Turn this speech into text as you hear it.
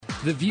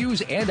The views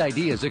and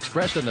ideas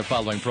expressed in the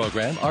following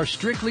program are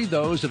strictly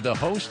those of the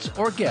hosts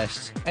or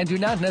guests and do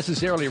not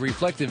necessarily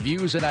reflect the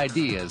views and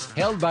ideas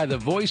held by the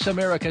Voice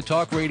America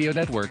Talk Radio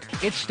Network,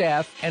 its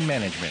staff, and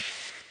management.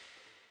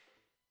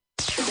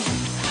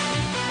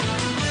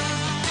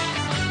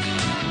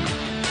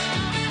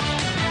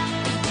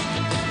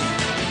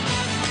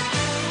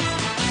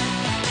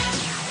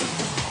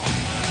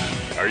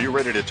 Are you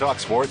ready to talk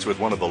sports with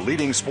one of the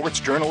leading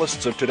sports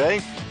journalists of today?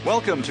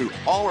 Welcome to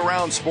All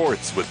Around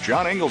Sports with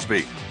John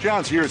Inglesby.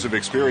 John's years of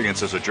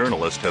experience as a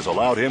journalist has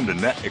allowed him to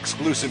net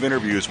exclusive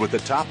interviews with the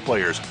top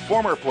players,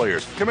 former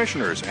players,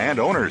 commissioners, and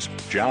owners.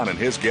 John and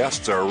his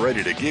guests are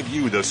ready to give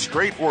you the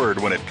straight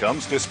word when it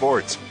comes to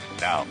sports.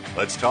 Now,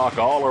 let's talk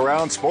all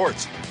around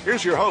sports.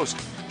 Here's your host,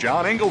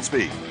 John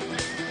Inglesby.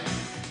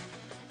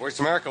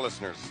 Voice America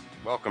listeners,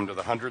 welcome to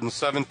the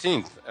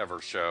 117th ever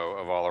show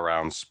of All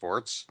Around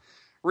Sports.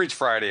 Each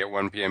Friday at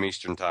 1 p.m.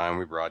 Eastern Time,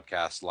 we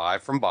broadcast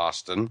live from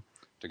Boston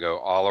to go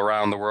all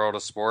around the world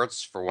of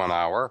sports for 1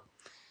 hour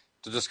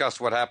to discuss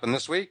what happened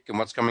this week and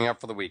what's coming up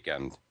for the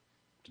weekend.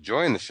 To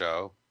join the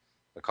show,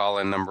 the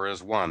call-in number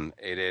is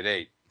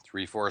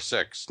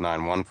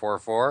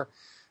 1-888-346-9144, or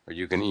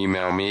you can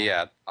email me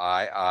at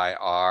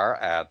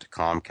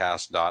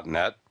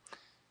iir@comcast.net,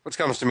 which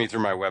comes to me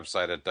through my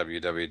website at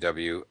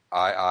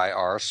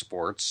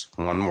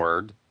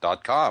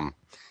www.iirsports.com.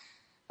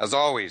 As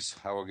always,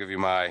 I will give you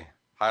my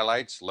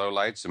highlights,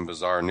 lowlights, and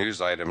bizarre news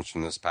items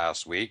from this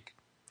past week,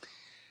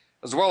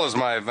 as well as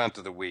my event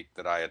of the week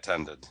that I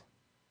attended.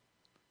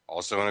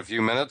 Also in a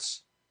few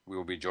minutes, we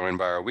will be joined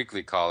by our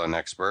weekly call-in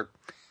expert,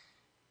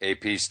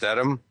 A.P.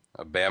 Stedham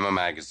of Bama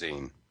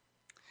Magazine.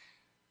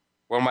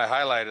 Well, my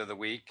highlight of the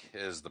week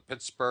is the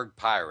Pittsburgh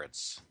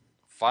Pirates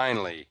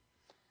finally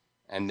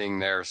ending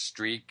their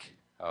streak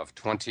of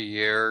 20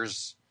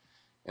 years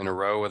in a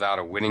row without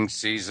a winning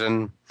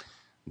season,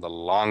 the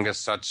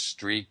longest such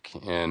streak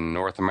in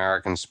North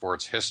American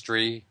sports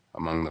history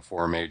among the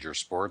four major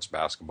sports,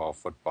 basketball,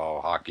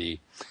 football, hockey,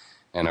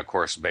 and of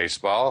course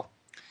baseball.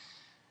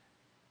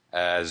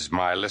 As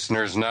my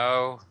listeners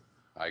know,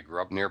 I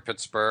grew up near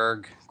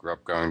Pittsburgh, grew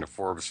up going to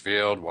Forbes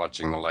Field,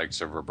 watching the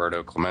likes of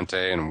Roberto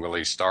Clemente and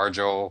Willie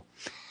Stargell,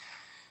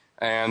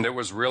 and it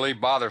was really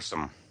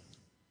bothersome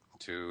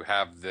to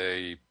have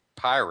the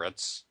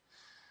Pirates,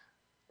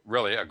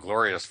 really a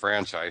glorious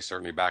franchise,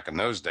 certainly back in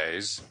those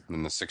days,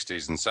 in the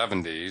 60s and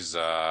 70s,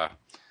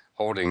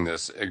 holding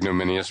this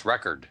ignominious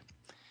record.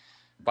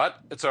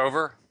 But it's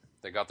over.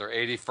 They got their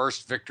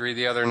 81st victory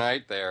the other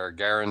night. They are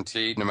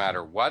guaranteed, no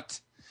matter what,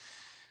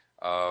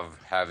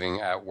 of having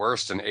at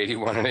worst an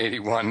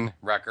 81-81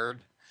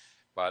 record.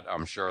 But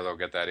I'm sure they'll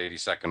get that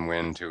 82nd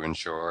win to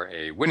ensure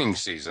a winning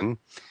season.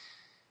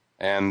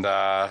 And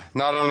not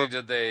only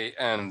did they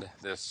end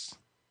this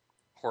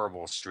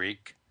horrible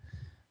streak,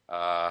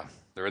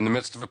 they're in the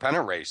midst of a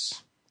pennant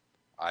race,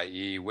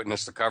 i.e.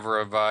 witness the cover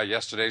of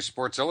yesterday's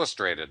Sports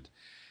Illustrated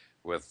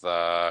with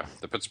the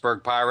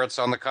Pittsburgh Pirates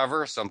on the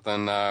cover,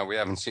 something we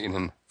haven't seen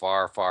in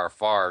far, far,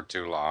 far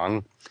too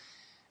long.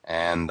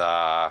 And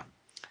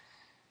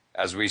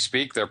as we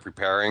speak, they're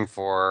preparing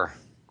for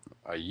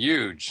a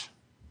huge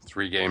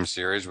 3-game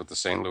series with the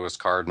St. Louis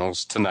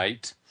Cardinals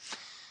tonight.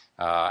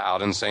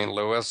 Out in St.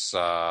 Louis,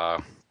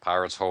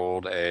 Pirates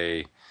hold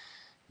a 1.5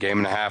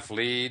 game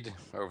lead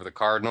over the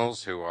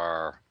Cardinals, who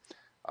are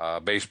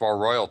baseball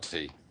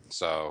royalty.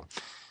 So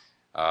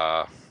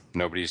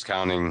nobody's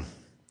counting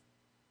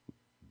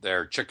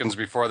their chickens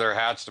before they're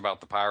hatched about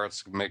the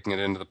Pirates making it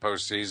into the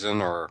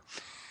postseason or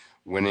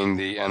winning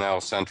the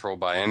NL Central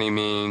by any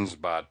means.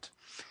 But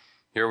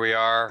here we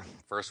are,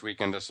 first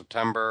weekend of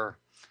September,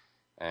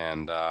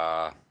 and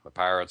the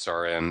Pirates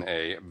are in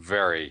a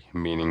very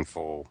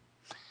meaningful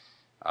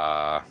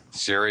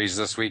series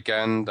this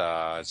weekend.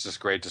 It's just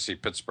great to see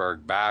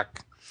Pittsburgh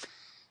back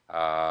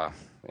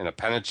in a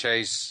pennant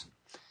chase,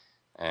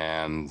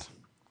 and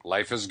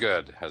life is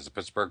good as the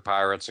Pittsburgh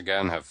Pirates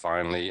again have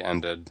finally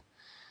ended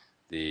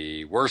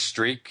the worst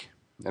streak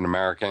in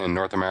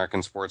North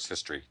American sports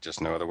history. Just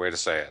no other way to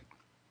say it.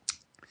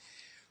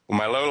 Well,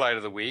 my low light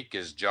of the week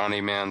is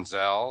Johnny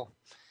Manziel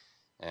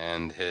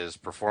and his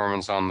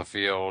performance on the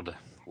field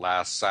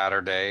last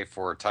Saturday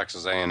for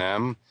Texas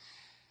A&M.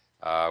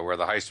 Where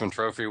the Heisman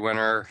Trophy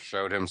winner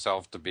showed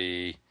himself to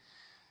be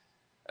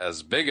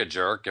as big a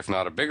jerk, if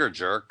not a bigger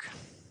jerk,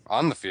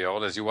 on the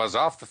field as he was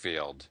off the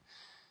field.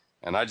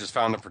 And I just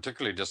found it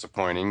particularly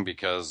disappointing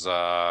because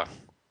I've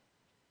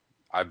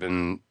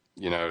been,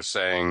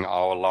 saying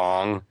all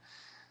along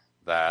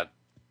that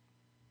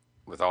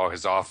with all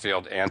his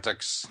off-field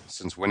antics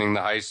since winning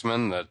the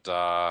Heisman, that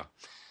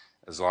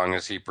as long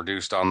as he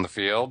produced on the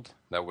field,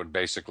 that would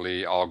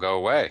basically all go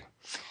away.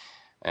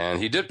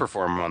 And he did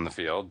perform on the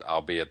field,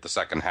 albeit the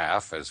second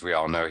half. As we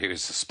all know, he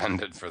was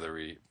suspended for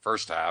the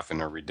first half in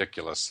a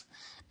ridiculous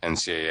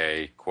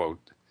NCAA,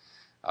 quote,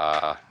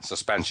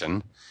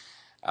 suspension.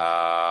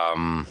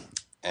 And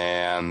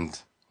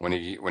when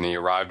he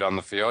arrived on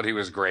the field, he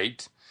was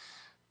great.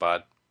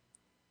 But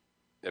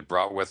it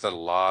brought with it a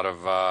lot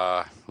of,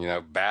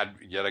 more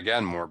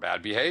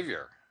bad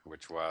behavior,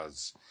 which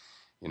was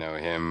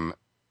him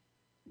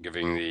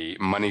giving the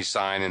money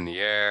sign in the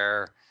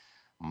air,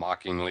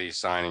 mockingly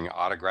signing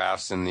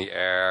autographs in the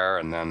air,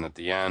 and then at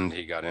the end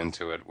he got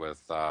into it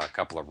with a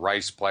couple of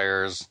Rice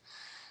players.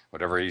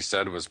 Whatever he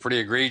said was pretty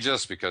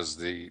egregious because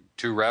the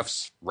two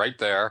refs right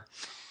there,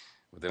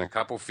 within a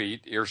couple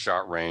feet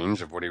earshot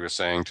range of what he was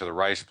saying to the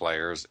Rice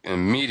players,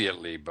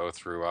 immediately both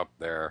threw up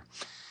their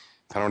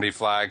penalty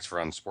flags for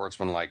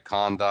unsportsmanlike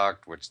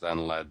conduct, which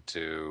then led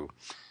to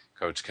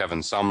Coach Kevin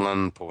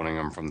Sumlin pulling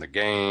him from the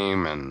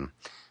game, and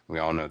we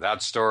all know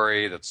that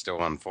story that's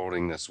still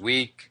unfolding this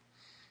week.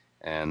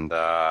 And,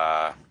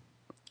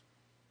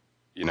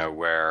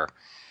 where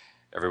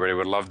everybody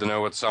would love to know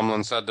what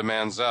Sumlin said to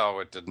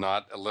Manziel, it did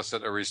not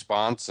elicit a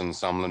response, and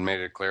Sumlin made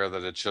it clear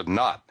that it should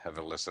not have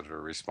elicited a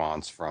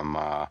response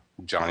from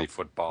Johnny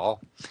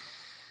Football.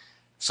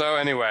 So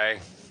anyway,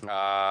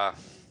 I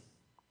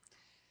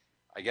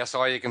guess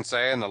all you can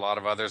say, and a lot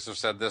of others have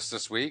said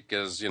this week,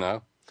 is,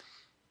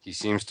 he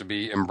seems to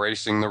be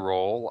embracing the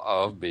role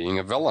of being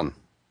a villain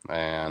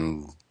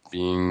and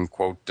being,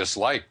 quote,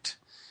 disliked.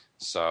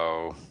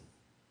 So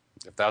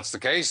if that's the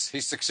case,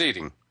 he's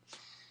succeeding.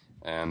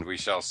 And we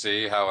shall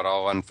see how it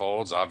all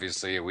unfolds.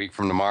 Obviously, a week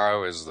from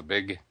tomorrow is the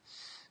big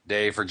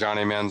day for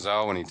Johnny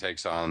Manziel when he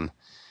takes on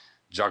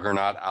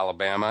Juggernaut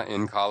Alabama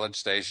in College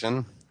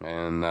Station,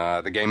 and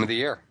the game of the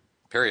year,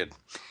 period.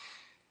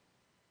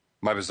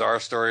 My bizarre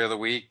story of the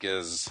week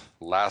is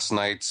last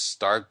night's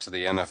start to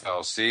the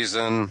NFL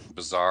season.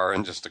 Bizarre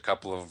in just a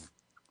couple of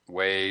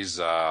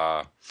ways,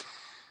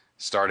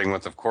 starting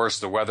with, of course,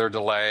 the weather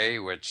delay,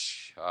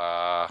 which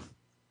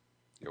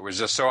it was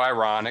just so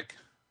ironic.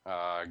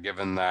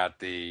 Given that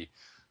the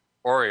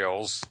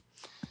Orioles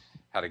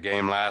had a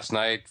game last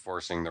night,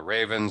 forcing the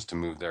Ravens to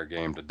move their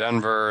game to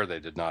Denver. They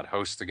did not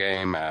host the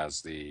game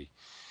as the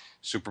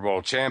Super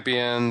Bowl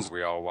champions.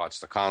 We all watched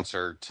the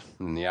concert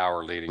in the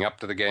hour leading up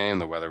to the game.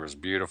 The weather was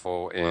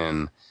beautiful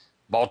in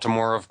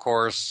Baltimore, of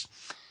course.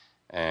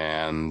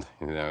 And,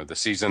 the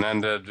season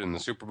ended in the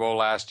Super Bowl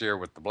last year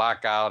with the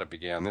blackout. It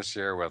began this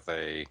year with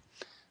I'd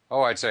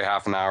say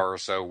half an hour or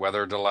so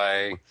weather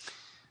delay,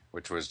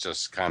 which was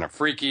just kind of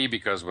freaky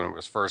because when it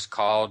was first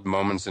called,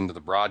 moments into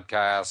the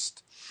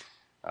broadcast,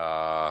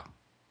 the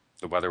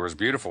weather was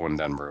beautiful in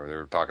Denver. They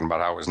were talking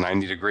about how it was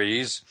 90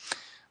 degrees,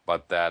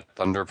 but that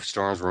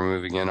thunderstorms were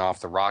moving in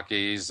off the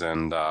Rockies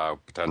and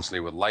potentially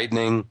with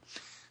lightning.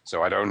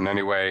 So I don't in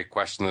any way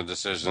question the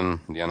decision.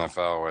 The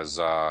NFL is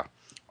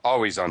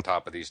always on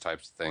top of these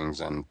types of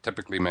things and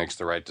typically makes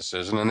the right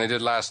decision, and they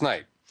did last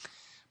night.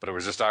 But it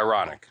was just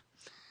ironic.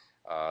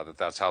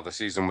 That's how the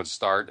season would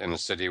start in a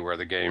city where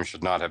the game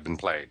should not have been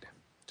played.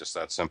 Just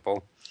that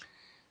simple.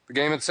 The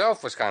game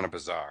itself was kind of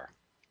bizarre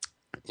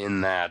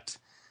in that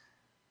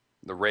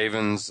the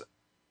Ravens'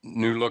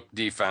 new-look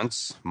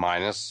defense,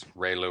 minus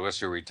Ray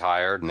Lewis, who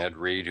retired, Ned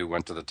Reed, who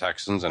went to the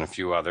Texans, and a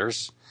few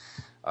others,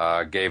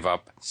 gave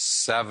up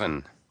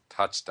 7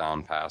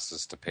 touchdown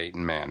passes to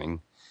Peyton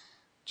Manning.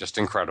 Just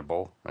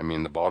incredible. I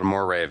mean, the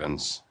Baltimore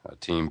Ravens, a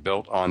team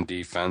built on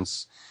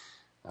defense.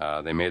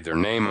 They made their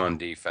name on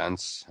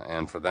defense,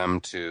 and for them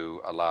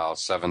to allow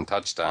 7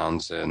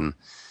 touchdowns in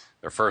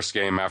their first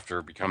game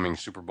after becoming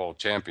Super Bowl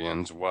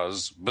champions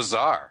was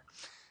bizarre.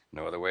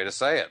 No other way to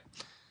say it.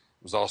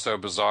 It was also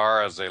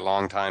bizarre as a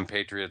longtime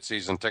Patriot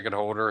season ticket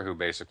holder who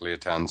basically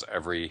attends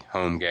every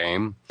home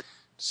game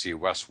to see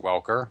Wes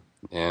Welker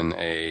in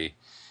a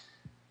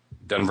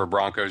Denver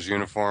Broncos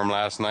uniform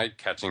last night,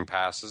 catching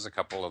passes, a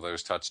couple of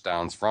those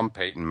touchdowns from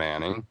Peyton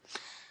Manning.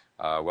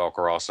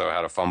 Welker also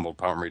had a fumbled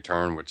punt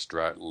return, which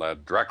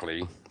led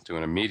directly to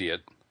an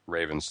immediate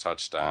Ravens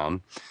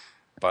touchdown.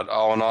 But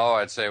all in all,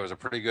 I'd say it was a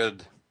pretty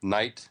good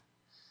night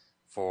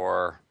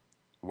for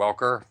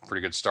Welker.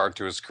 Pretty good start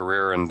to his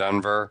career in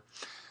Denver.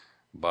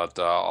 But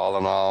all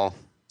in all,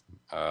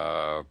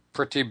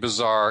 pretty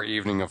bizarre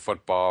evening of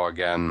football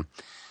again.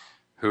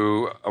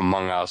 Who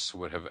among us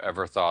would have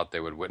ever thought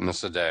they would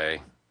witness a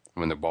day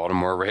when the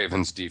Baltimore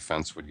Ravens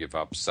defense would give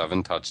up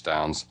 7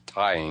 touchdowns,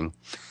 tying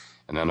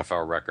an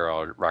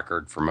NFL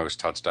record for most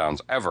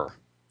touchdowns ever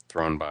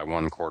thrown by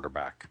one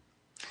quarterback.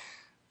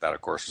 That,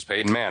 of course, was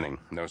Peyton Manning.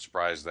 No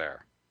surprise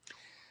there.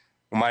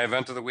 Well, my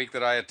event of the week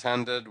that I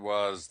attended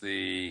was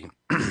the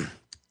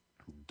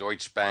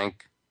Deutsche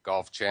Bank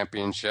Golf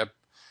Championship,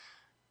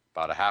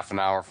 about a half an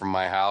hour from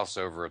my house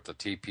over at the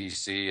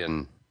TPC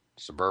in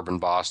suburban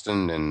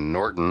Boston in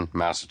Norton,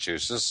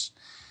 Massachusetts.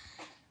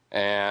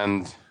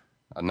 And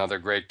another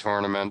great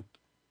tournament.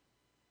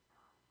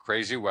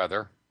 Crazy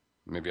weather.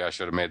 Maybe I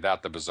should have made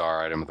that the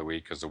bizarre item of the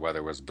week because the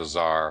weather was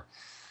bizarre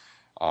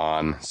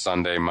on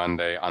Sunday,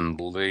 Monday.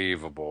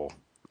 Unbelievable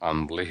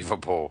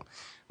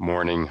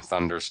morning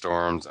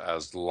thunderstorms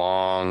as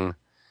long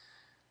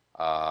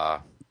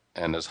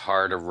and as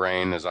hard of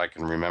rain as I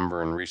can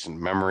remember in recent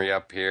memory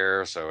up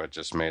here. So it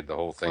just made the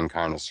whole thing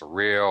kind of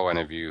surreal.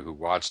 Any of you who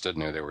watched it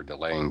knew they were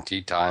delaying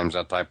tee times,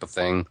 that type of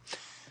thing.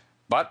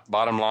 But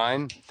bottom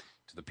line,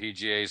 to the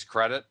PGA's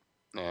credit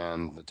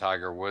and the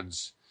Tiger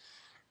Woods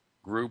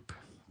group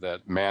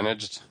that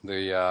managed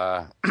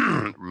the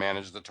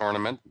managed the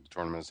tournament. The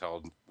tournament is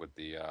held with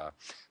the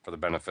for the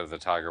benefit of the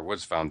Tiger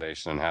Woods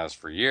Foundation and has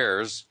for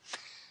years.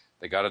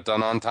 They got it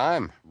done on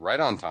time, right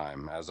on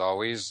time, as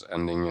always,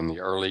 ending in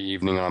the early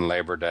evening on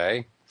Labor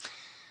Day.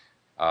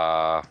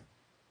 One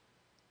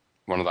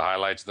of the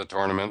highlights of the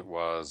tournament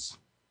was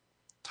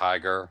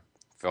Tiger,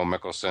 Phil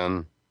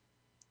Mickelson,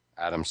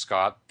 Adam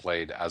Scott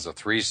played as a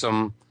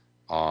threesome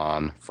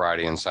on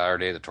Friday and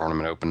Saturday. The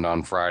tournament opened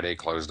on Friday,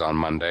 closed on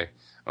Monday.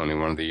 Only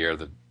one of the year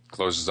that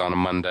closes on a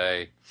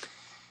Monday.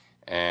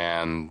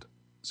 And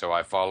so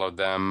I followed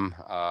them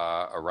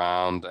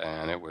around,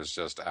 and it was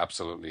just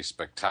absolutely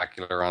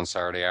spectacular on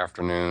Saturday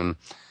afternoon.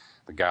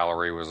 The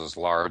gallery was as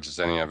large as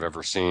any I've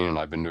ever seen, and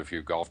I've been to a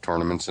few golf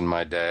tournaments in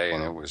my day,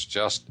 and it was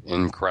just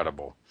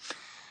incredible.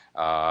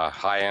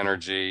 High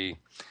energy,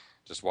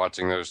 just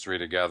watching those three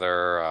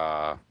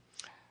together.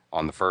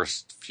 On the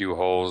first few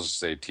holes,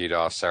 they teed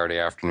off Saturday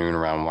afternoon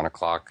around 1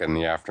 o'clock in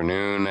the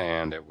afternoon,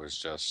 and it was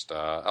just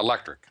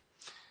electric,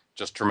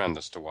 just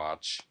tremendous to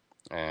watch.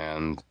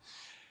 And,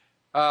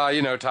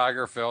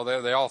 Tiger, Phil,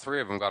 they all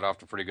three of them got off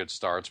to pretty good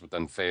starts, but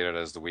then faded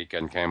as the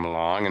weekend came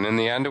along. And in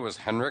the end, it was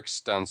Henrik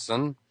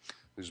Stenson,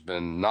 who's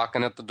been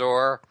knocking at the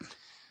door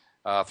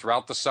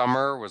throughout the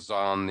summer, was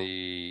on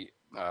the,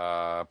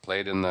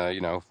 played in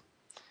the,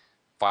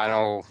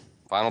 final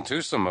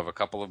twosome of a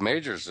couple of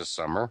majors this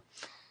summer.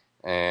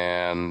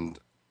 And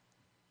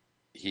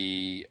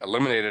he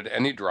eliminated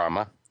any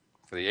drama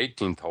for the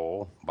 18th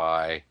hole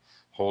by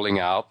holding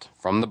out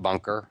from the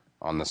bunker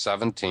on the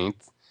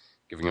 17th,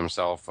 giving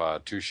himself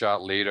a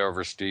 2-shot lead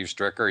over Steve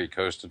Stricker. He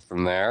coasted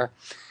from there.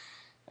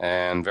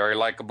 And very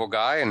likable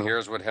guy. And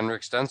here's what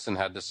Henrik Stenson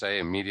had to say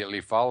immediately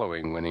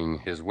following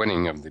his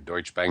winning of the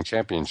Deutsche Bank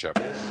Championship.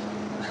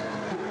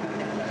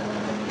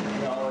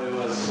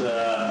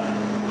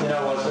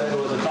 It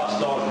was a tough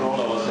start for all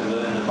of us in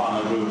the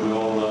final group. We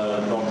all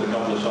dropped a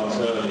couple of shots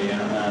early,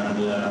 and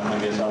I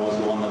guess I was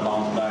the one that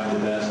bounced back the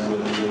best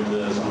with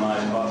some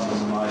nice putts and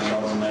some nice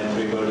shots, and made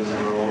 3 birdies in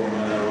a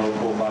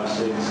row, 4, 5,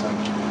 6,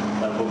 and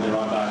that put me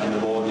right back in the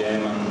ball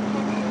game.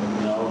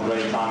 And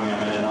great timing. I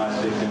made a nice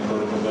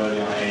 15-footer for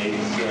birdie on 8,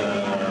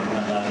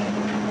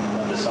 and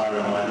then the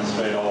siren went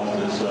straight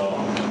after.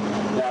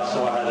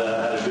 So I had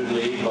a good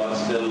lead, but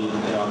still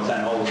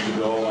 10 holes to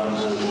go, and I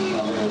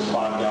think it was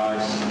 5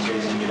 guys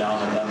chasing me down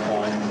at that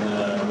point,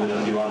 with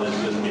a few others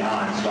just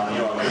behind. So I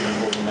knew I couldn't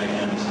afford to make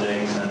any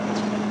mistakes, and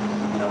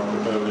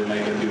preferably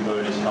make a few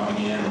birdies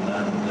coming in.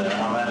 And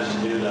I managed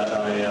to do that.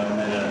 I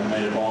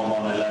made a bomb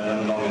on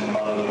 11, longest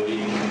putt of the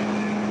week,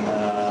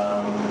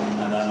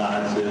 and then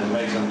I had to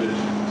make some good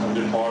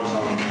pars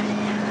on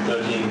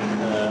 13,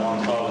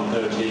 on 12 and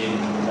 13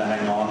 to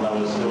hang on. It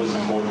was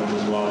important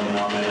as well. I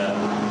made a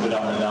good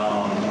up and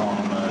down on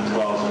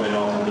 12 straight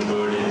off of the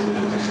birdie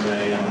to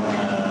stay and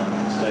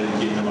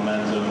keep the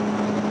momentum.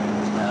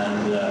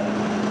 And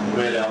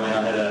really, I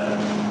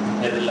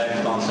hit the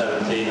left on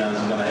 17. I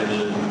was going to hit a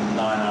little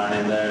 9-iron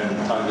in there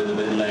and tugged it a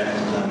bit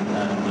left,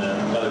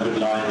 and got a good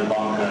line in the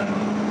bunker.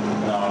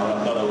 And I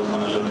thought I was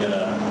going to look at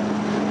a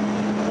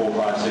 4,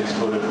 5, 6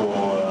 footer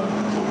for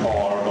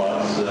par,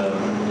 but you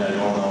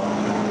all know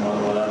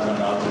what that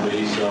turned out to be.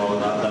 So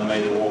that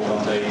made the walk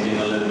on to 18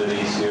 a little bit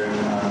easier, and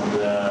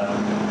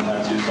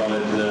had 2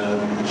 solid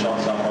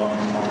shots up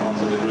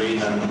onto the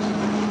green. And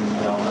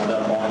at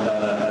that point I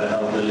had a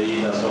healthy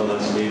lead. I saw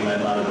that Steve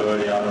made another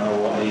birdie. I don't know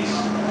what he's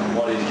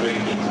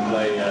drinking to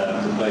play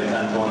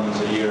 10 tournaments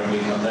a year and be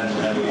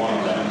contention every one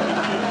of them.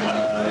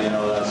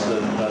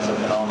 That's a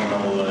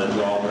phenomenal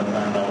job,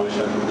 and I wish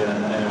I could get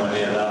anywhere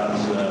near that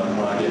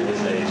when I get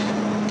his age.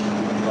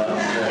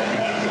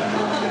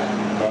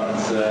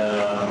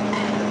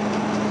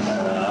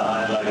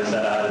 Like I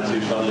said, I had a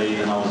 2-shot lead,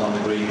 and I was on the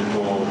green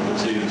before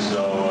 2.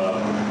 So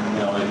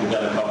if you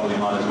get a couple, you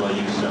might as well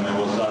use them. I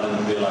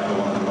didn't feel like I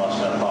wanted to rush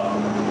that putt,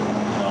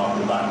 off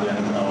the back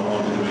end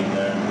on the green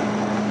there,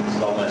 and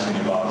stop messing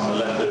about. So I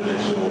left it a bit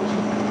short,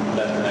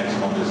 left the next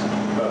one just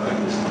perfect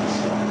distance.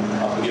 So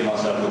I'll forgive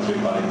myself for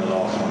 3-putting the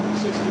last one,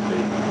 60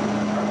 feet.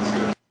 That's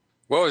good.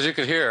 Well, as you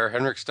could hear,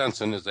 Henrik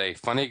Stenson is a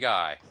funny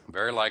guy,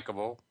 very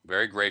likable,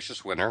 very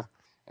gracious winner.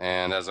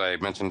 And as I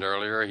mentioned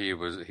earlier,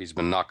 he's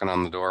been knocking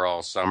on the door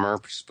all summer,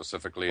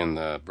 specifically in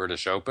the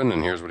British Open,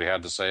 and here's what he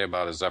had to say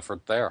about his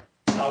effort there.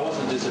 I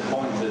wasn't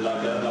disappointed. Like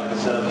I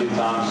said a few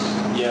times,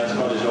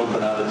 Scottish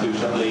Open had a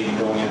 2-shot lead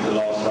going into the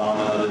last round,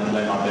 and I didn't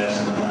play my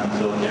best, and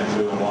Phil came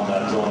through and won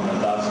that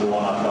tournament. That's the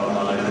one I felt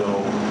I let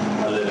go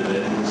a little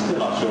bit. Still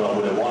not sure I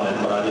would have won it,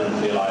 but I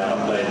didn't feel I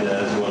played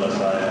as well as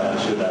I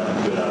should have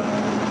and could have.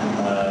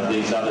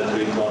 These other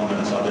 3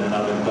 tournaments, I've been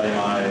playing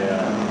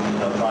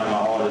trying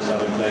my hardest. I've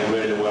been playing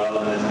really well,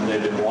 and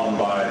they've been won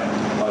by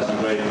some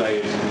great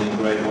players in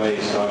great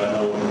ways. So I got I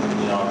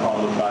can't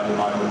look back at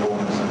my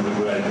performance and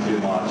regret it too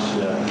much. I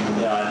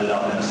ended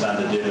up in a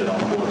standard divot on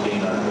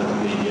 14 at the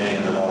PGA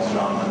in the last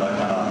round, and that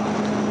kind of,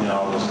 I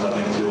was I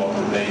think 2 off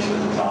the base at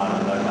the time,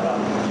 and that kind of,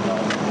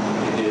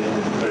 it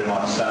pretty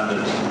much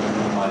standard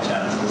my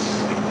chances.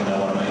 You know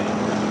what I mean?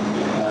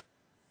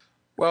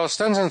 Well,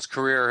 Stenson's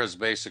career has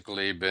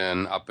basically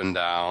been up and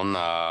down,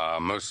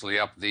 mostly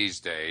up these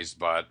days,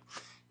 but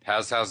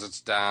had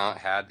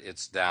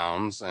its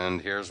downs,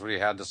 and here's what he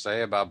had to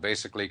say about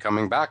basically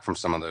coming back from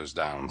some of those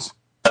downs.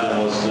 It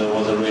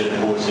was a really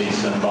poor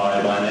season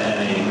by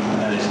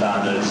any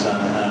standards,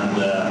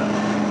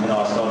 and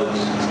I started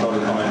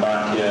coming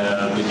back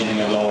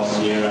beginning of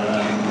last year,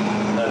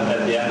 and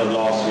at the end of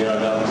last year I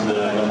got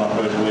my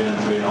first win in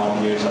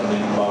 3.5 years, I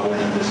think, by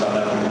winning the South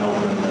African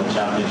Open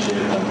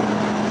Championship,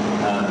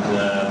 and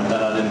then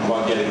I didn't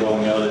quite get it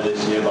going early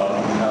this year, but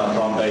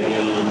from Bay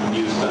Hill,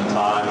 Houston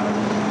time,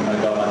 I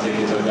got my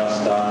ticket to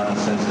Augusta, and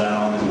since then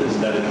on it's been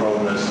steady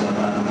progress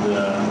and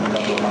a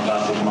couple of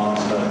fantastic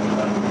months.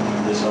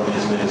 This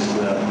obviously is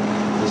the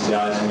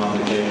icing on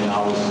the cake, and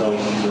I was so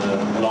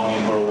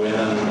longing for a win,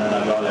 and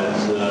I got it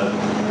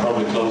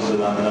probably closer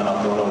than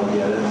I thought I would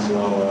get it. So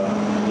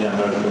I'm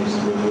very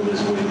pleased with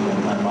this week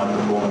and my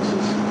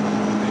performances.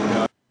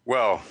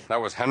 Well, that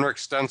was Henrik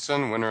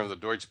Stenson, winner of the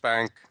Deutsche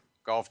Bank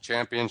Golf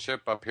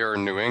Championship up here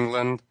in New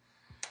England.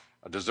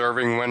 A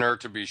deserving winner,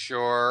 to be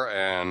sure,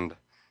 and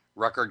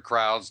record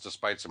crowds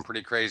despite some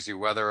pretty crazy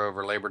weather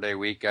over Labor Day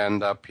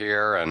weekend up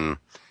here, and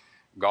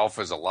golf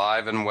is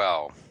alive and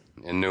well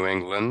in New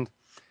England.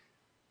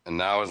 And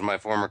now, as my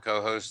former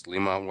co-host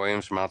Lemont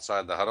Williams from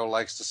Outside the Huddle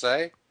likes to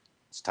say,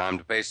 it's time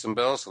to pay some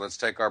bills, so let's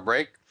take our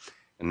break.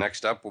 And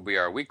next up will be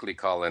our weekly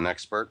call-in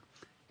expert,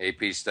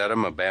 AP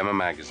Stedham of Bama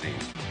Magazine.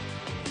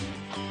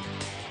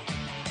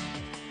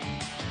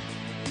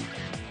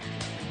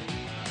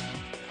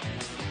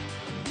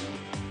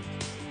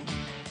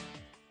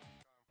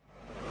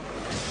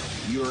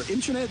 Your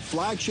internet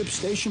flagship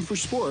station for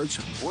sports,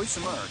 Voice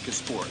America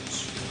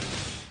Sports.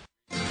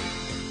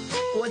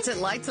 What's it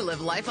like to live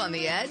life on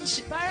the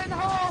edge? Fire in the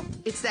hole!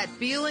 It's that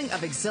feeling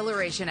of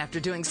exhilaration after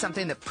doing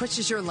something that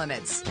pushes your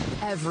limits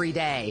every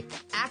day.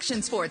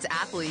 Action sports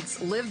athletes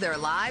live their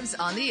lives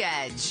on the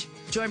edge.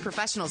 Join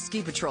professional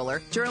ski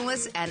patroller,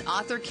 journalist, and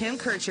author Kim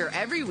Kircher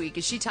every week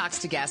as she talks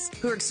to guests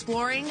who are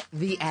exploring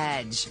the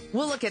edge.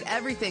 We'll look at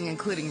everything,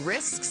 including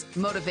risks,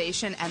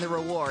 motivation, and the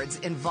rewards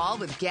involved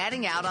with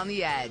getting out on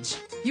the edge.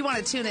 You want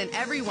to tune in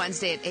every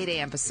Wednesday at 8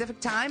 a.m. Pacific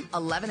Time,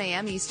 11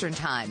 a.m. Eastern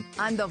Time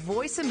on the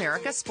Voice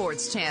America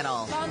Sports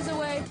Channel. Bombs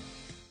away.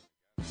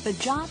 The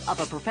job of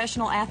a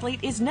professional athlete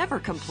is never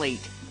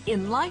complete.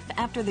 In Life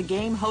After the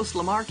Game, host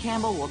Lamar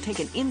Campbell will take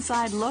an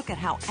inside look at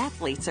how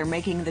athletes are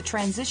making the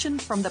transition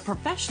from the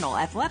professional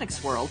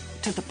athletics world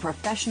to the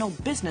professional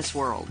business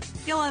world.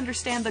 You'll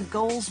understand the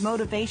goals,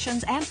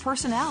 motivations, and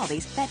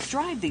personalities that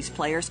drive these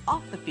players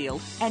off the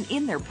field and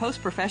in their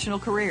post-professional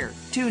career.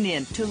 Tune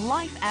in to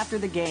Life After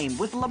the Game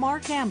with Lamar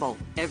Campbell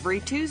every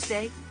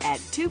Tuesday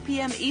at 2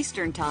 p.m.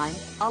 Eastern Time,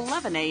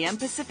 11 a.m.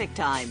 Pacific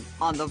Time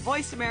on the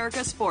Voice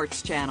America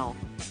Sports Channel.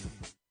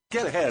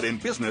 Get ahead in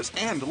business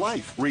and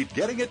life. Read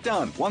Getting It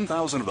Done,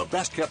 1,000 of the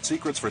best-kept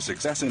secrets for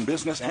success in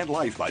business and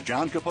life by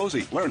John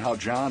Capozzi. Learn how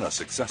John, a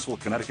successful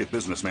Connecticut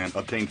businessman,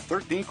 obtained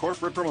 13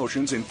 corporate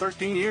promotions in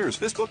 13 years.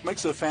 This book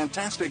makes a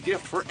fantastic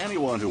gift for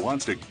anyone who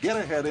wants to get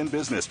ahead in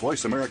business.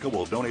 Voice America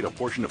will donate a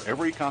portion of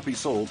every copy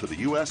sold to the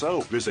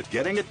USO. Visit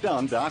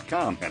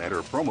gettingitdone.com and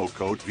enter promo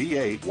code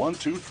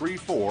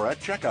VA1234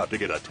 at checkout to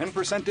get a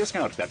 10%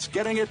 discount. That's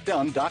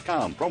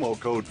gettingitdone.com. Promo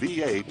code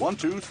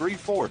VA1234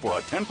 for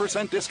a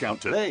 10%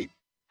 discount today.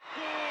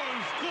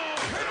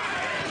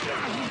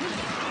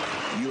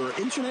 Your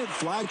internet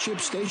flagship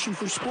station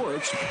for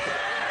sports,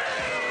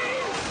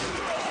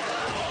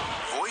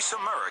 Voice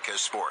America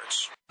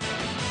Sports.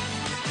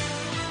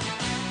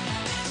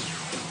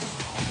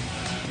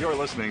 You're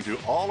listening to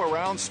All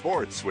Around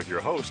Sports with your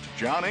host,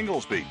 John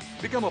Inglesby.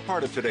 Become a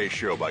part of today's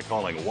show by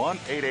calling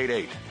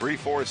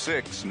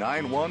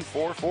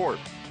 1-888-346-9144.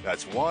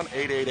 That's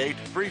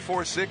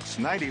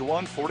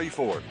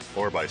 1-888-346-9144.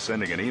 Or by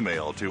sending an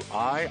email to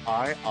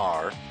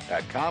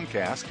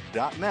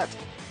iir@comcast.net.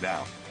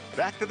 Now,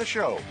 back to the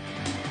show.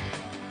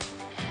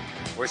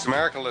 Voice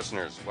America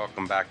listeners,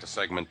 welcome back to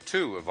segment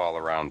 2 of All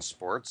Around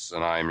Sports,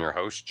 and I am your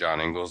host,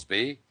 John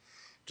Inglesby.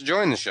 To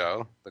join the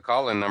show, the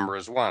call-in number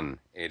is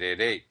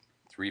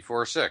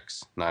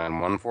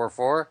 1-888-346-9144,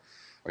 or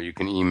you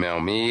can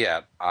email me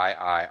at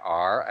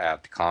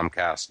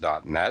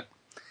iir@comcast.net.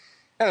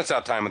 And it's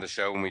that time of the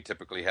show when we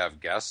typically have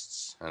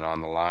guests, and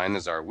on the line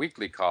is our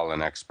weekly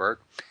call-in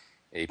expert,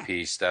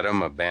 AP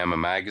Stedham of Bama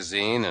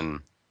Magazine.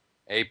 And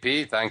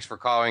AP, thanks for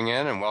calling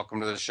in, and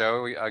welcome to the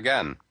show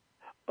again.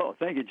 Oh,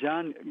 thank you,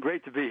 John.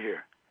 Great to be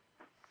here.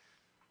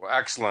 Well,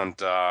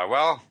 excellent.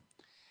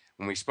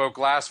 When we spoke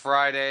last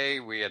Friday,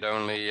 we had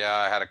only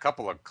had a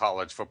couple of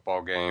college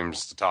football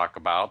games to talk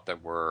about that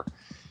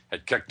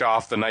had kicked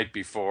off the night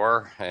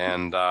before,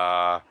 and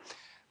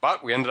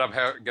but we ended up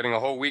getting a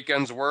whole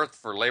weekend's worth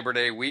for Labor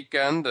Day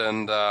weekend.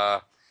 And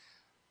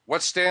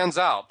what stands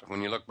out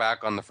when you look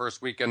back on the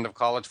first weekend of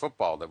college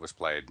football that was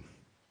played?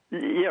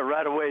 Yeah,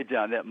 right away,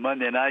 John. That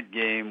Monday night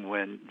game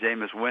when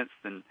Jameis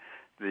Winston,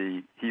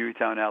 the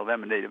Hueytown,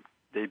 Alabama native,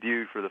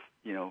 debuted for the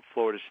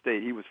Florida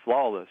State, he was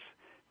flawless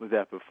with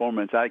that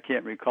performance. I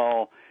can't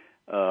recall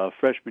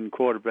freshman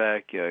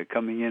quarterback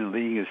coming in and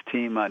leading his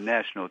team on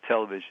national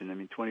television. I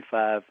mean,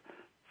 25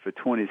 for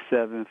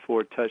 27,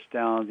 4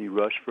 touchdowns. He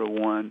rushed for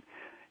 1.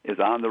 Is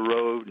on the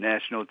road,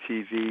 national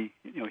TV.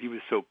 You know, he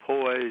was so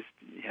poised.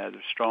 He had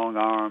a strong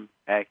arm,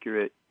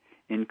 accurate,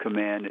 in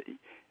command,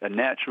 a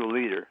natural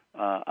leader.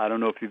 I don't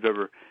know if you've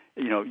ever,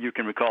 you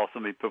can recall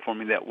somebody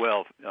performing that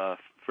well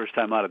first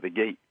time out of the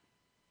gate.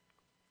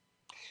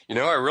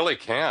 I really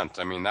can't.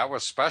 I mean, that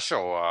was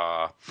special.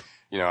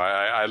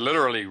 I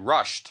literally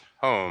rushed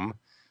home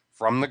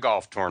from the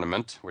golf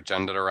tournament, which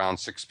ended around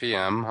 6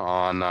 p.m.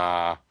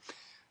 on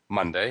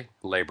Monday,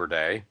 Labor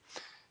Day,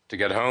 to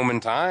get home in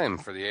time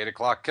for the 8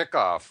 o'clock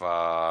kickoff.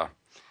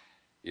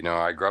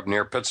 I grew up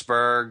near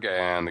Pittsburgh,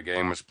 and the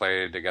game was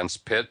played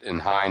against Pitt in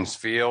Heinz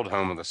Field,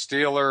 home of the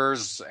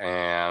Steelers.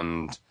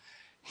 And,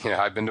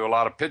 I've been to a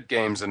lot of Pitt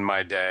games in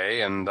my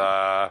day. And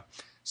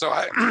so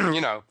I,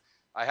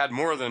 I had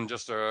more than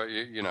just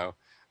a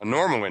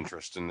normal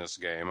interest in this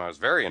game. I was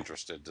very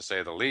interested, to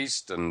say the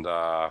least. And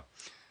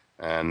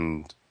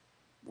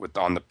with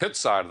on the Pitt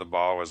side of the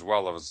ball, as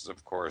well as,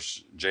 of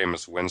course,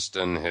 Jameis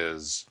Winston,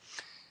 his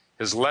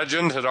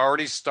legend had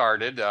already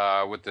started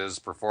with his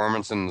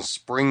performance in the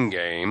spring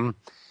game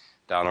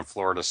down at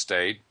Florida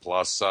State.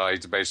 Plus,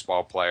 he's a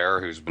baseball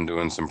player who's been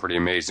doing some pretty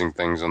amazing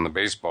things on the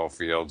baseball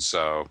field.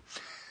 So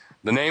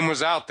the name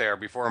was out there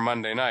before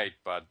Monday night.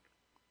 But,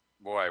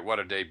 boy, what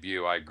a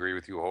debut. I agree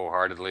with you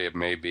wholeheartedly. It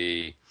may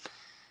be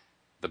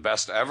the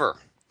best ever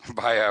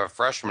by a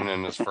freshman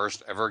in his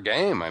first ever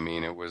game. I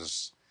mean, it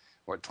was,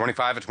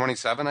 25 to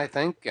 27, I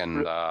think?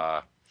 And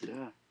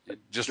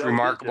just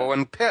remarkable.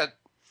 And Pitt.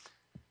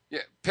 Yeah,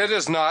 Pitt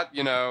is not,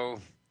 to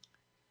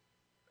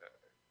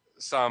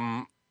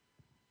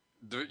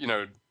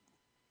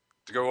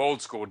go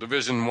old school,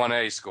 Division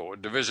 1A school,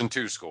 Division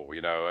 2 school,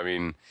 I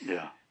mean,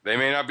 they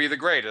may not be the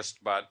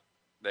greatest, but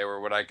they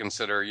were what I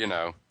consider,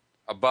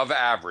 above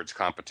average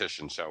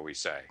competition, shall we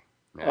say.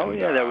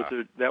 And,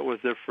 that was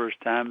their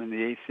first time in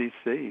the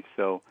ACC.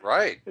 So,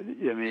 right.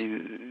 I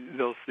mean,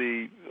 they'll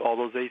see all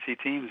those AC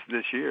teams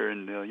this year,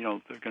 and, they're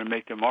going to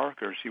make their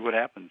mark or see what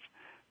happens.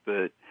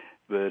 But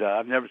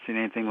I've never seen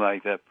anything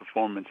like that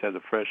performance as a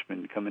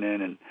freshman coming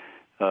in and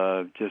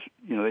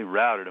they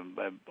routed him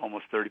by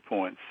almost 30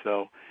 points.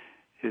 So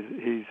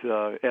he's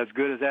as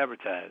good as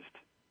advertised.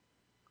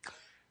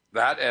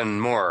 That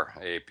and more,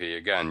 AP.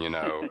 Again,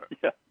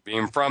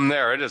 being from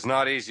there, it is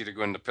not easy to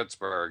go into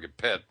Pittsburgh at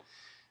Pitt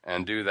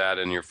and do that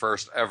in your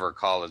first ever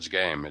college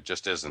game. It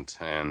just isn't.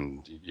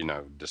 And,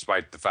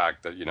 despite the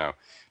fact that,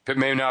 Pitt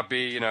may not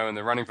be, in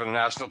the running for the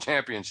national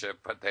championship,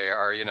 but they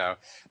are,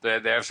 they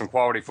have some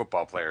quality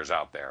football players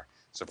out there.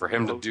 So for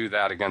him to do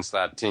that against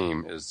that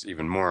team is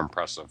even more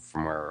impressive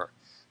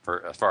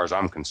as far as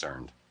I'm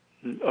concerned.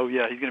 Oh,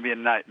 yeah, he's going to be a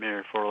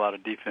nightmare for a lot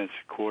of defense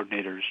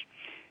coordinators.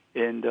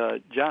 And,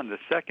 John, the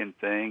second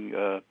thing,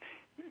 of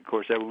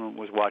course, everyone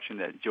was watching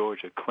that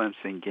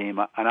Georgia-Clemson game,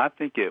 and I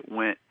think it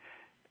went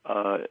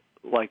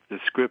like the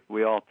script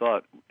we all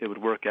thought it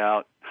would work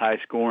out, high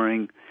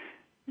scoring.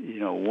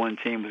 One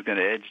team was going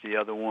to edge the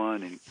other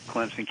one, and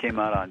Clemson came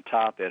out on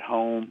top at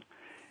home.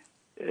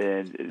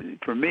 And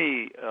for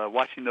me,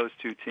 watching those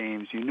two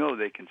teams,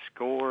 they can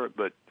score,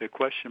 but the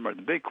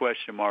big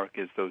question mark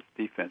is those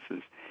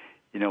defenses.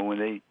 When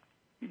they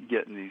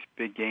get in these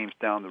big games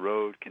down the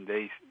road, can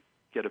they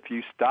get a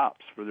few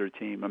stops for their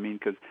team? I mean,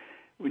 because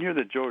when you're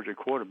the Georgia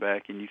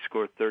quarterback and you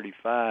score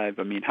 35,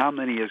 I mean, how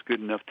many is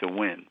good enough to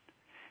win?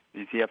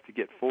 Does he have to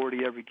get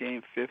 40 every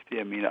game, 50?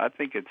 I mean, I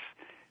think it's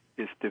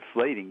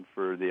deflating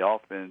for the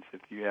offense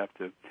if you have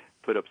to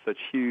put up such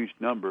huge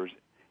numbers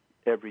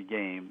every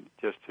game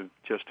just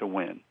to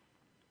win.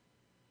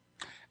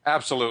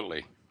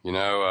 Absolutely.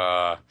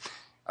 I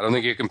don't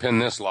think you can pin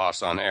this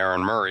loss on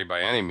Aaron Murray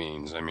by any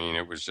means. I mean,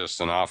 it was just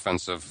an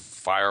offensive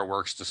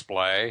fireworks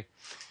display.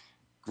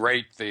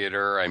 Great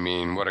theater. I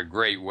mean, what a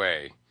great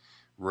way,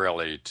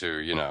 really,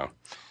 to,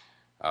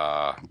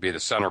 be the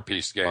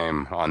centerpiece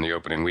game on the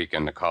opening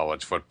weekend of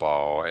college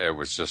football. It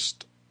was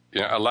just,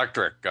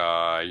 electric,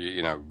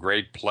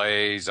 great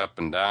plays up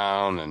and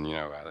down and,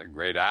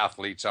 great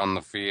athletes on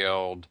the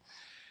field.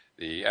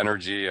 The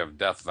energy of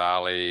Death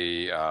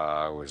Valley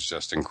was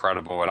just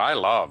incredible. And I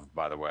loved,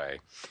 by the way,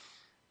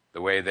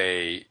 the way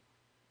they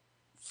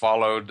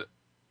followed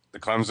the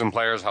Clemson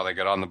players, how they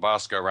get on the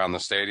bus, go around the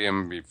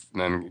stadium,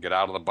 then get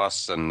out of the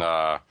bus and,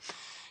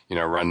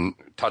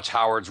 touch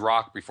Howard's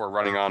Rock before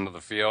running onto the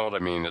field. I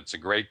mean, it's a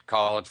great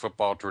college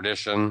football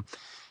tradition.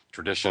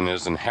 Tradition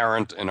is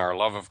inherent in our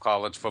love of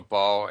college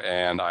football,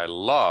 and I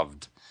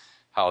loved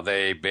how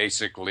they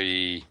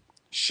basically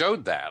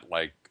showed that,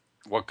 like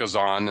what goes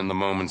on in the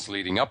moments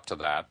leading up to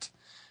that,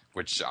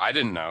 which I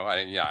didn't know.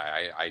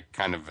 I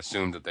kind of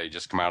assumed that they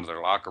just come out of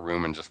their locker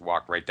room and just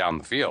walk right down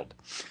the field.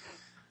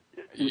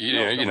 You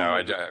don't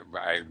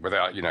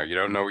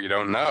know what you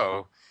don't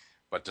know,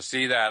 but to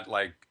see that,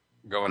 like,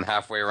 going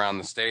halfway around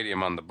the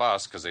stadium on the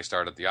bus because they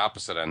start at the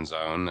opposite end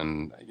zone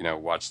and,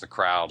 watch the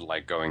crowd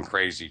like going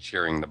crazy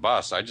cheering the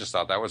bus. I just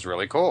thought that was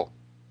really cool.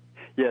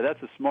 Yeah,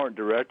 that's a smart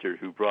director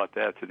who brought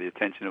that to the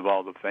attention of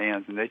all the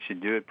fans, and they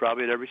should do it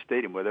probably at every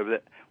stadium, whatever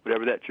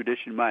that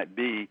tradition might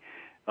be.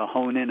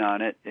 Hone in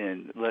on it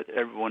and let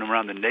everyone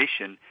around the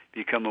nation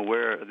become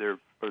aware of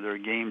their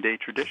game day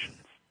traditions.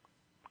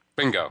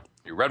 Bingo!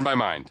 You read my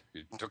mind.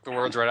 You took the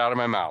words right out of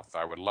my mouth.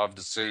 I would love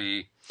to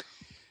see,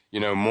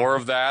 more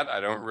of that.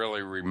 I don't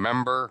really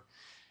remember,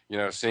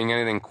 seeing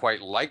anything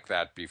quite like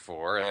that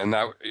before. And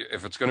that,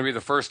 if it's going to be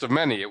the first of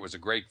many, it was a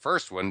great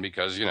first one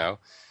because,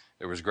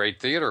 there was great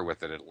theater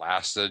with it. It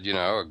lasted,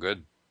 a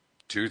good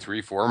 2,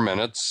 3, 4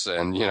 minutes.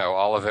 And,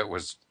 all of it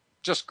was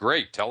just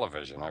great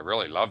television. I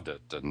really loved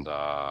it. And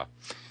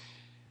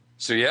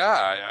so,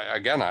 yeah,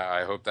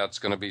 I hope that's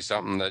going to be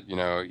something that,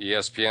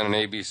 ESPN and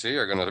ABC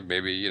are going to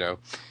maybe,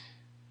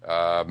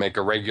 make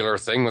a regular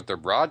thing with their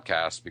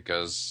broadcast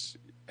because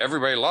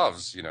everybody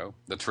loves,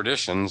 the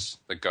traditions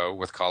that go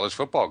with college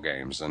football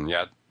games. And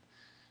yet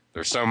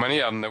there's so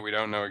many of them that we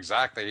don't know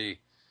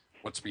exactly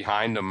what's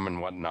behind them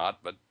and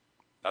whatnot. But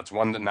that's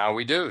one that now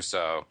we do.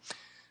 So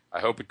I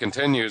hope it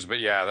continues. But,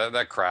 yeah,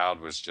 that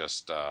crowd was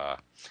just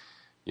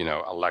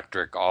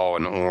electric, all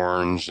in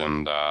orange.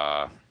 And,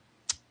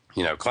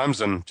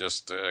 Clemson,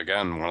 just,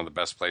 again, one of the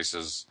best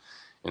places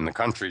in the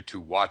country to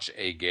watch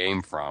a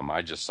game from.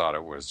 I just thought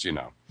it was,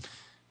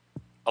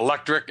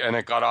 electric, and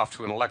it got off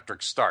to an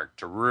electric start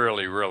to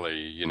really,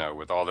 really,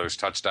 with all those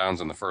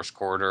touchdowns in the first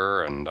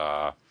quarter. And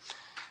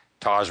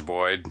Taj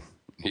Boyd,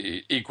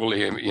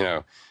 equally,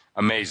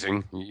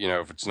 amazing.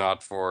 If it's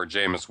not for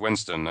Jameis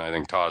Winston, I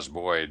think Taj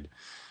Boyd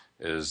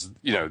is,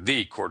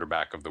 the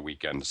quarterback of the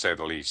weekend, to say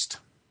the least.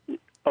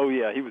 Oh,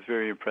 yeah, he was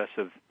very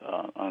impressive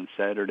on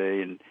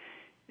Saturday, and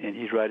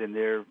he's right in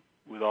there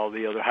with all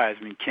the other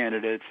Heisman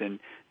candidates. And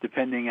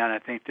depending on, I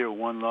think, their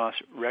one-loss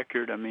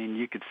record, I mean,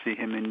 you could see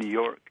him in New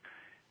York,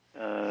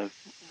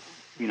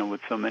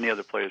 with so many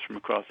other players from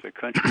across the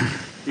country.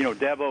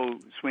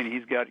 Dabo Swinney,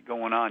 he's got it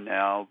going on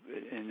now,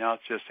 and now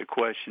it's just a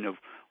question of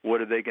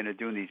what are they going to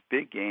do in these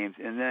big games.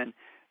 And then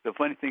the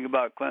funny thing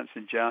about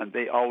Clemson, John,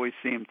 they always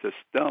seem to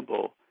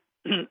stumble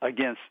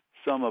against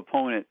some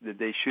opponent that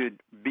they should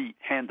beat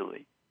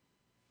handily.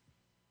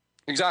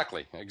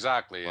 Exactly.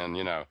 And,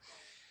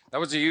 that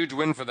was a huge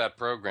win for that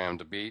program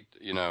to beat,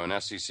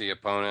 an SEC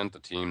opponent, the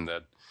team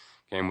that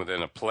came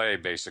within a play,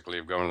 basically,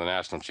 of going to the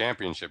national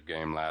championship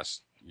game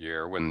last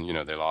year when,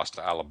 they lost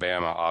to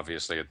Alabama,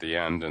 obviously, at the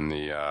end in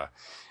the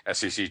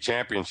SEC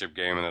championship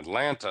game in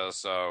Atlanta.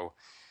 So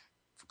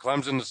for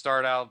Clemson to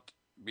start out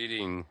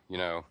beating,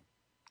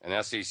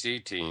 an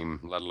SEC team,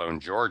 let alone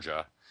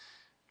Georgia,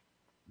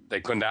 they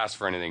couldn't ask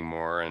for anything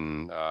more.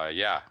 And,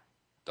 Dabo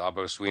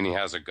Swinney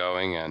has it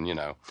going. And,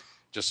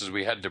 just as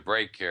we head to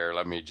break here,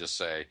 let me just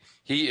say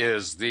he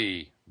is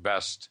the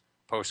best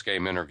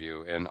post-game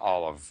interview in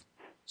all of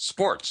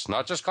sports,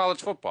 not just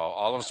college football,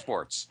 all of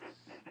sports.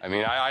 I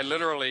mean, I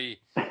literally,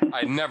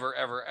 I never,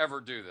 ever,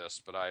 ever do this,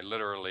 but I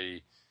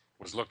literally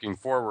was looking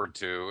forward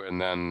to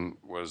and then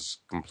was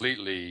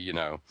completely,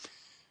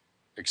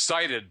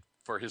 excited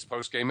for his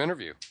post-game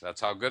interview.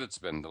 That's how good it's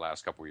been the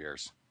last couple of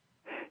years.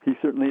 He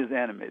certainly is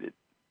animated.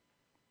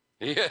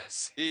 He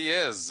is.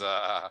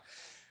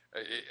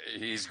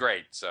 He's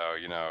great. So,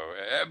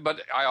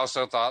 but I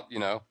also thought,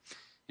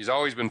 he's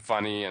always been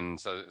funny and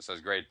says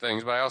great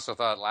things. But I also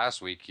thought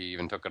last week he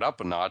even took it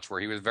up a notch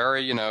where he was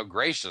very,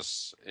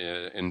 gracious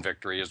in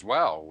victory as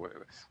well,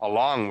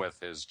 along with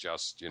his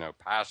just,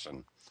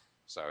 passion.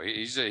 So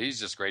he's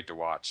just great to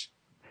watch.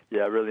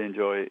 Yeah, I really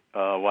enjoy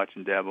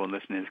watching Dabo and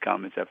listening to his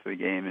comments after the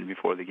game and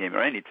before the game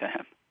or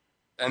anytime.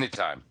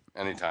 Anytime.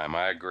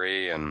 I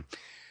agree. And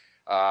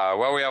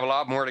we have a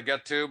lot more to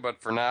get to,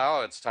 but for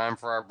now, it's time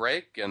for our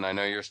break, and I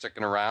know you're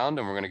sticking around,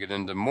 and we're going to get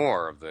into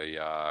more of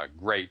the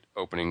great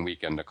opening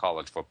weekend of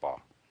college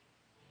football.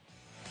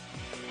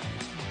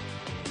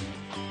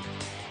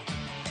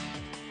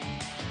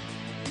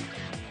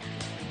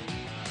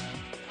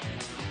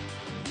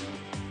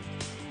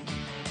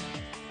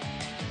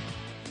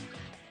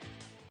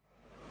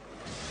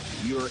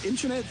 Your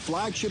internet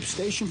flagship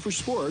station for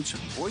sports,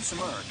 Voice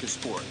America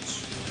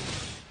Sports.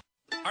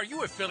 Are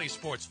you a Philly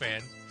sports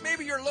fan?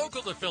 Maybe you're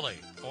local to Philly,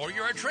 or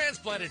you're a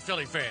transplanted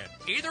Philly fan.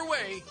 Either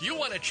way, you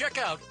want to check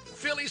out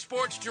Philly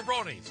Sports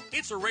Jabronis.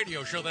 It's a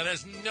radio show that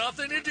has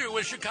nothing to do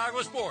with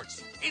Chicago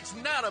sports. It's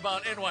not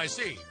about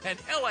NYC, and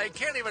LA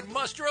can't even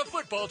muster a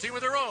football team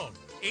of their own.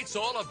 It's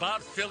all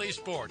about Philly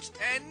sports,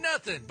 and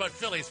nothing but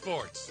Philly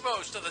sports,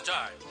 most of the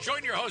time.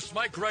 Join your hosts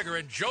Mike Greger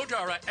and Joe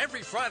Dara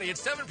every Friday at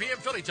 7 p.m.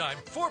 Philly time,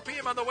 4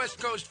 p.m. on the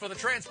West Coast for the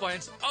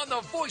transplants on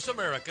the Voice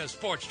America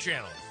Sports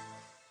Channel.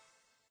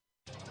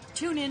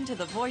 Tune in to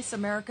the Voice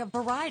America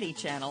Variety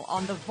channel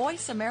on the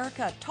Voice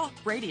America Talk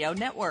Radio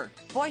Network.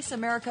 Voice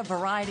America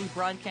Variety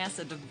broadcasts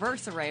a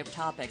diverse array of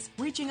topics,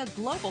 reaching a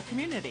global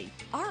community.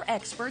 Our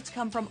experts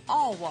come from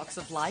all walks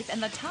of life,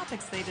 and the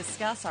topics they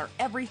discuss are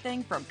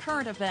everything from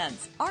current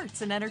events,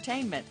 arts and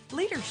entertainment,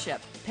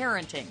 leadership,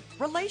 parenting,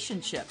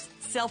 relationships,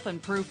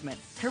 self-improvement,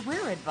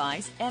 career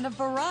advice, and a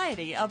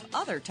variety of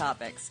other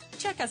topics.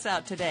 Check us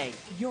out today.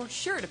 You're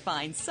sure to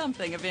find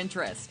something of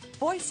interest.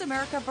 Voice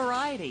America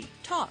Variety.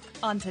 Talk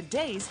on today's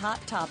today's hot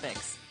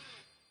topics.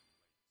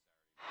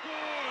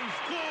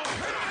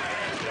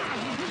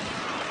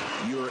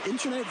 Your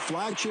internet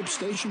flagship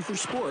station for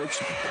sports.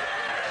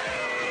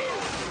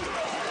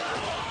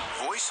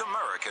 Voice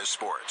America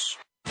Sports.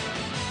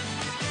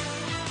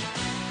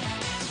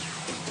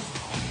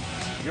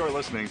 You're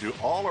listening to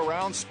All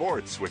Around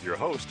Sports with your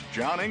host,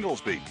 John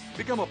Inglesby.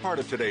 Become a part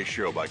of today's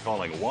show by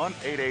calling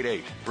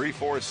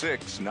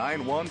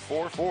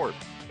 1-888-346-9144.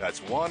 That's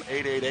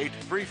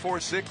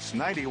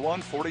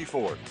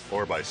 1-888-346-9144.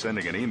 Or by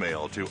sending an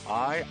email to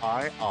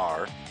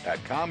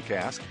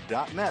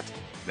iir@comcast.net.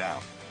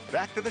 Now,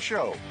 back to the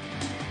show.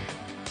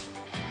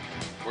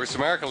 Voice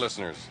America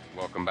listeners,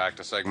 welcome back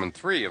to segment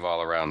 3 of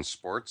All Around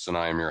Sports, and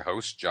I am your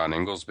host, John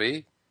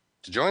Inglesby.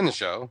 To join the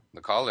show,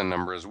 the call-in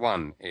number is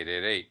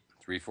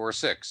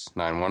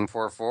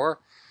 1-888-346-9144,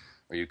 or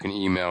you can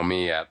email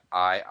me at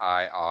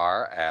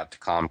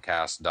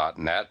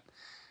iir@comcast.net.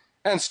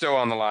 And still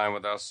on the line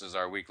with us is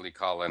our weekly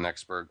call-in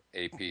expert,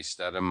 AP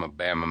Stedham of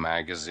Bama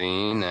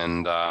Magazine.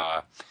 And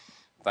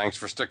thanks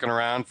for sticking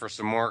around for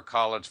some more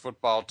college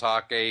football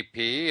talk,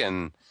 AP.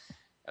 And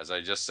as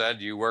I just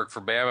said, you work for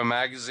Bama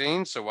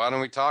Magazine, so why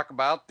don't we talk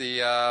about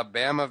the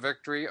Bama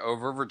victory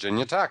over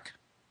Virginia Tech?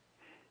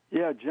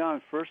 Yeah,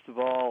 John, first of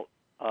all,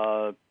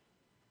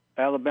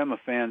 Alabama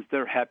fans,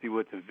 they're happy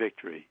with the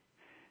victory.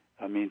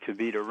 I mean, to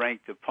beat a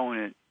ranked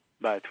opponent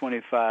by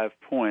 25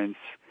 points,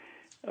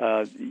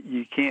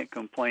 you can't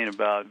complain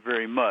about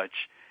very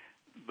much.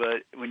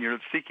 But when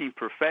you're seeking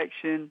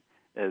perfection,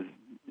 as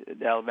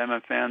Alabama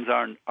fans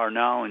are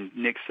now, and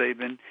Nick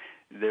Saban,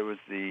 there was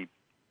the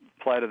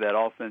plight of that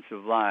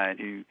offensive line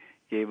who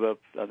gave up,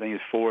 I think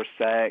it's 4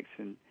 sacks,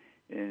 and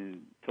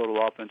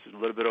total offense was a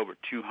little bit over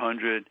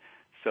 200.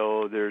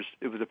 So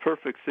it was a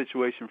perfect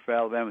situation for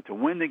Alabama to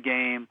win the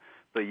game,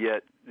 but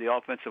yet the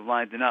offensive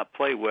line did not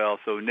play well,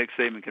 so Nick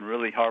Saban can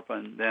really harp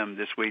on them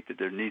this week that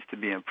there needs to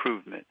be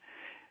improvement.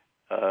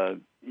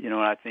 And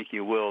I think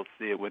you will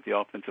see it with the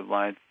offensive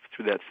line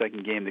through that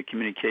second game. The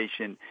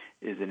communication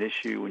is an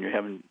issue when you're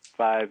having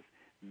 5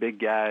 big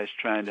guys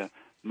trying to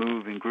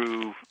move and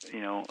groove,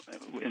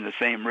 in the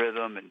same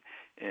rhythm.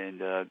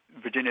 And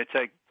Virginia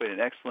Tech played an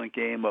excellent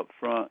game up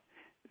front.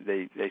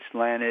 They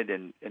slanted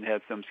and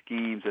had some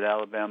schemes that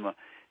Alabama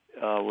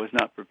was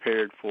not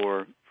prepared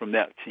for from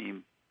that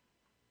team.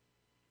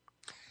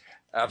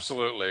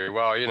 Absolutely.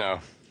 Well,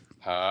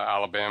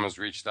 Alabama's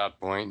reached that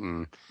point,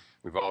 and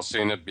we've all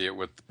seen it, be it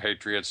with the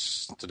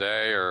Patriots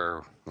today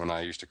or when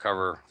I used to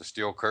cover the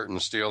Steel Curtain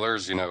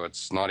Steelers.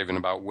 It's not even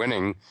about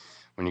winning.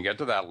 When you get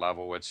to that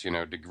level, it's,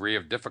 degree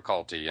of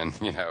difficulty and,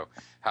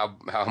 how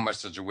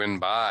much did you win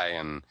by?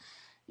 And,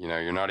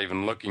 you're not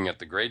even looking at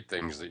the great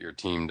things that your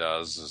team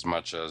does as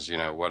much as,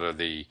 what are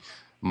the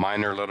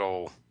minor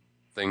little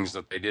things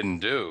that they didn't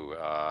do.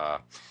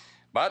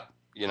 But,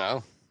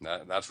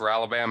 that's where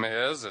Alabama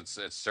is. It's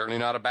certainly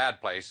not a bad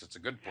place. It's a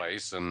good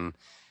place. And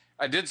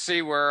I did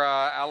see where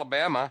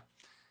Alabama,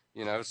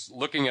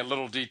 looking at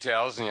little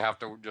details, and you have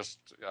to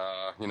just,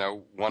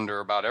 wonder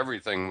about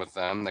everything with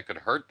them that could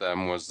hurt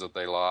them, was that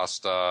they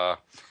lost,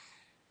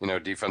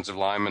 defensive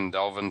lineman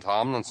Delvin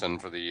Tomlinson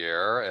for the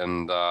year.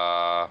 And,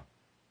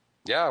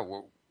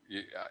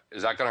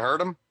 is that going to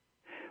hurt him?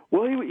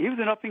 Well, he was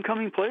an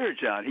up-and-coming player,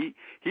 John.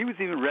 He was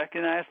even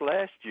recognized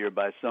last year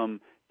by some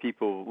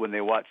people when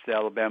they watched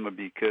Alabama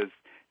because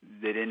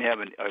they didn't have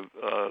an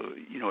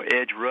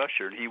edge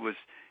rusher, and he was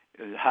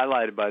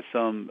highlighted by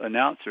some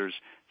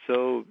announcers.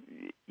 So,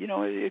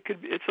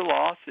 it's a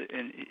loss,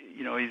 and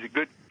he's a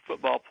good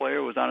football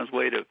player. Was on his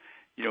way to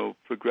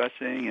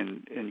progressing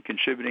and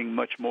contributing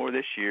much more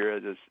this year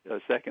as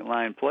a second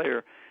line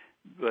player.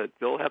 But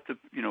they'll have to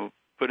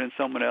put in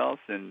someone else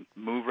and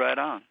move right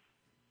on.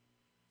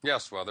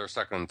 Yes, well, their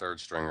second and third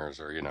stringers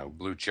are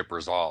blue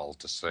chippers all,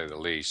 to say the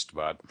least.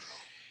 But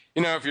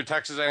if you're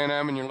Texas A&M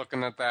and you're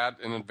looking at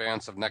that in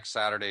advance of next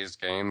Saturday's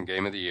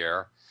game of the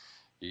year,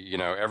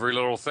 every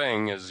little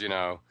thing is,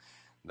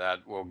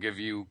 that will give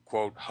you,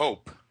 quote,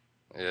 hope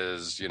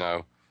is,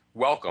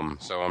 welcome.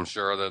 So I'm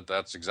sure that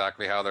that's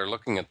exactly how they're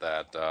looking at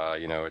that.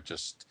 It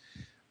just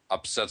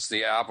upsets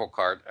the apple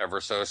cart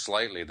ever so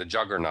slightly, the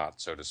juggernaut,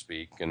 so to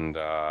speak. And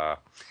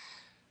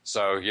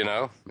so,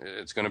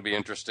 it's going to be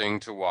interesting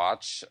to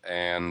watch.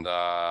 And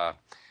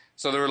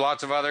so there were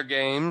lots of other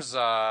games.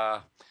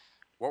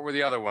 What were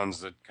the other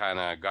ones that kind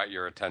of got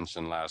your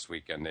attention last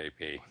weekend,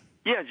 AP?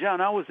 Yeah, John,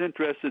 I was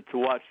interested to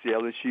watch the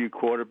LSU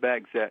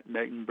quarterback, Zach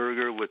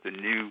Mettenberger, with the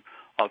new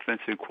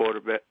offensive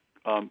coordinator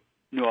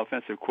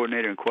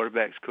and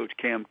quarterbacks coach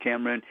Cam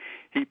Cameron.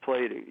 He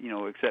played,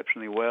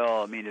 exceptionally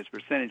well. I mean, his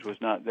percentage was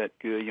not that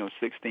good,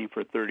 16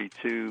 for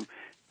 32,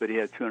 but he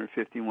had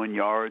 251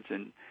 yards,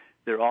 and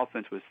their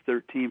offense was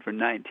 13 for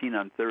 19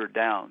 on third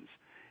downs.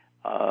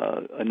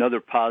 Another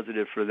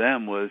positive for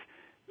them was,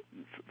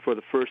 for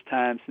the first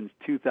time since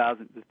the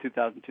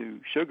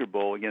 2002 Sugar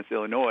Bowl against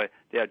Illinois,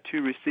 they had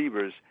 2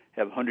 receivers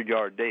have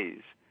 100-yard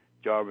days,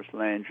 Jarvis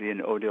Landry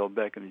and Odell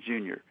Beckham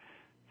Jr.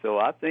 So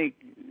I think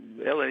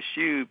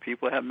LSU,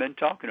 people haven't been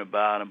talking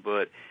about them,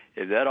 but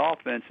if that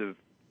offensive,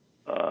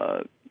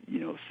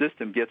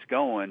 system gets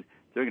going,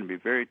 they're going to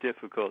be very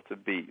difficult to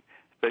beat,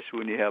 especially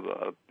when you have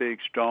a big,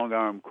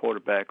 strong-arm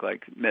quarterback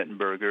like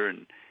Mettenberger,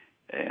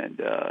 and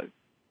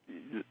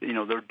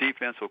their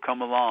defense will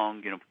come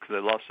along, because they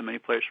lost so many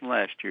players from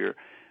last year.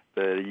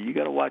 But you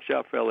got to watch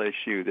out for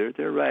LSU.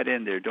 They're right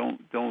in there.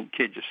 Don't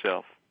kid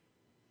yourself.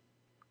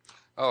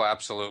 Oh,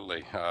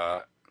 absolutely.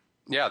 That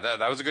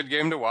was a good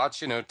game to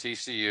watch.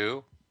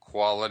 TCU,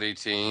 quality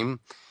team.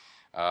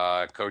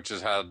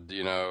 Coaches had,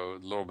 a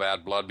little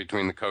bad blood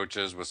between the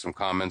coaches with some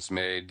comments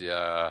made,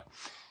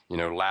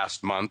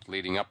 last month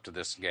leading up to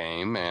this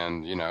game.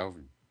 And,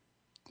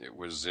 it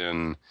was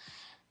in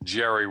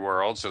Jerry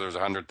World, so there's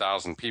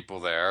 100,000 people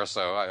there.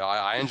 So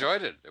I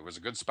enjoyed it. It was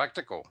a good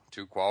spectacle.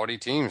 Two quality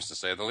teams, to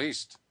say the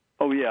least.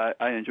 Oh, yeah,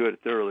 I enjoyed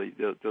it thoroughly.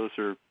 Those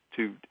are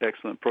two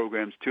excellent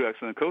programs, two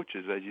excellent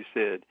coaches, as you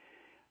said.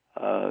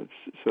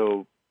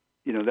 So,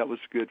 that was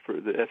good for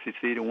the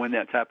SEC to win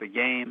that type of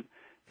game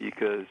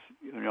because,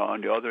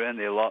 on the other end,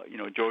 they lost,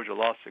 Georgia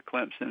lost to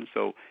Clemson.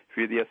 So if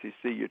you're the SEC,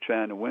 you're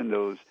trying to win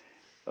those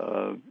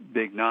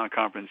big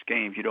non-conference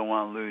games. You don't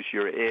want to lose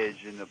your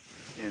edge in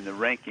the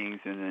rankings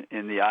and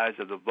in the eyes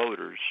of the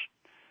voters.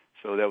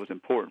 So that was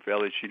important for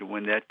LSU to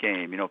win that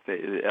game. If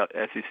the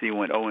SEC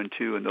went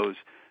 0-2 in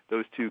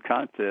those two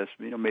contests,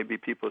 maybe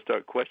people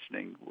start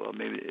questioning. Well,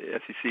 maybe the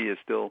SEC is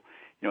still,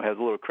 has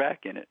a little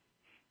crack in it.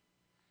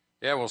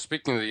 Yeah, well,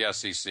 speaking of the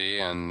SEC,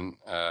 and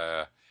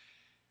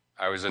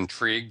I was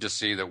intrigued to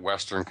see that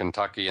Western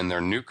Kentucky and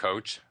their new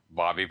coach,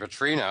 Bobby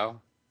Petrino,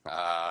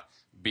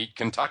 beat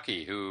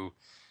Kentucky, who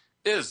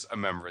is a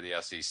member of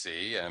the SEC,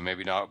 and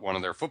maybe not one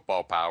of their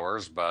football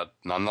powers, but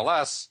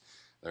nonetheless,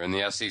 they're in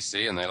the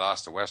SEC, and they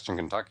lost to Western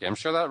Kentucky. I'm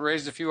sure that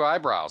raised a few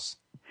eyebrows.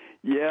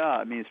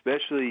 Yeah,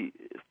 especially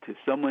to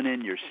someone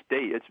in your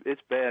state.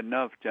 It's bad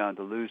enough, John,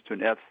 to lose to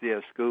an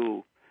FCS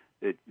school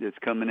that's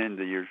coming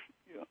into your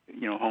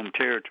home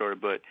territory,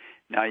 but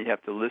now you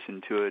have to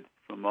listen to it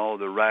from all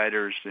the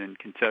writers in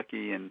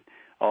Kentucky and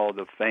all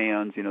the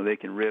fans. They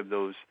can rib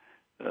those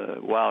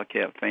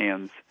Wildcat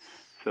fans.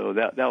 So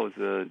that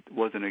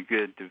wasn't a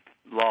good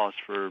loss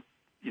for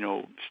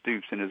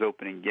Stoops in his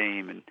opening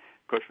game. And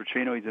of course,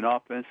 Petrino, he's an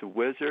offensive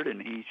wizard,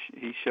 and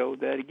he showed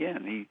that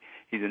again.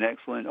 He's an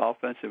excellent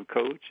offensive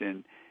coach,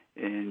 and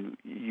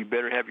you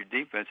better have your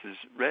defenses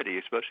ready,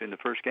 especially in the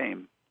first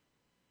game.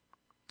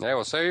 Yeah,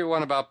 well, say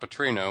one about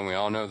Petrino, and we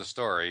all know the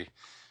story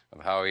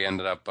of how he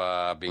ended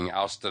up being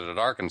ousted at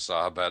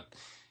Arkansas, but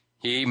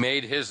he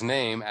made his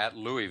name at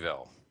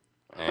Louisville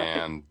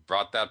and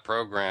brought that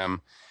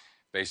program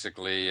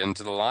basically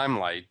into the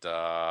limelight,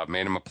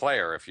 made him a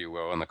player, if you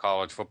will, in the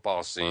college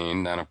football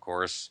scene. And, of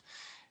course,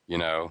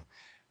 went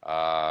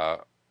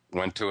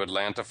to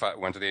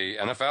the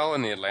NFL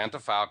and the Atlanta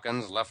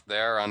Falcons, left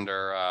there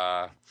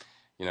under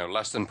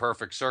less than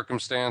perfect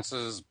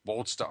circumstances,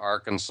 bolts to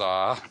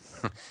Arkansas,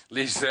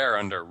 leaves there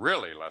under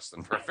really less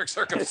than perfect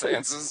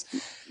circumstances.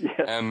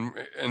 Yeah.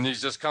 And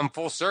he's just come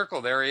full circle.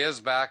 There he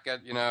is back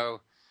at,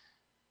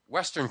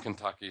 Western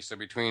Kentucky. So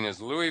between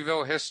his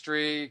Louisville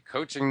history,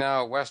 coaching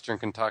now at Western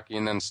Kentucky,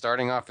 and then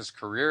starting off his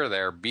career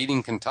there,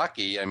 beating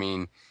Kentucky,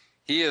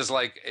 he is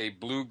like a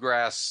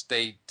bluegrass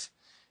state,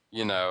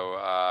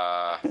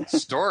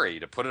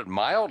 story, to put it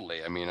mildly.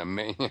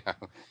 Nemesis.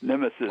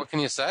 What can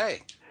you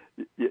say?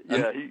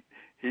 Yeah,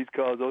 he's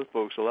caused those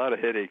folks a lot of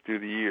headache through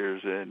the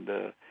years, and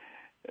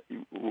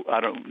I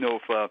don't know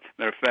if,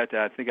 matter of fact,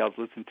 I think I was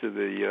listening to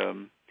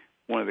the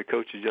one of the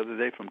coaches the other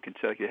day from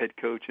Kentucky, head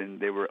coach, and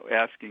they were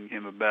asking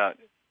him about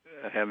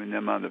having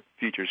them on the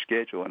future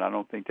schedule, and I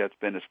don't think that's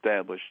been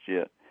established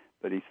yet.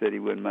 But he said he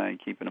wouldn't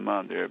mind keeping them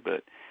on there,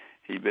 but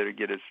he better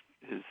get his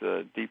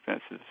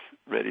defenses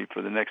ready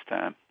for the next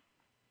time.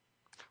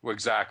 Well,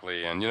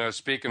 exactly, and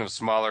speaking of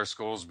smaller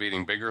schools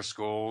beating bigger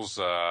schools,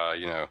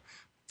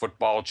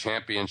 football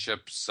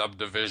championship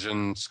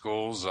subdivision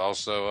schools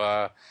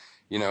also,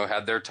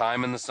 had their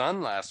time in the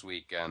sun last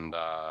week, and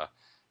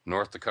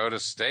North Dakota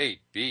State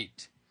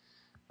beat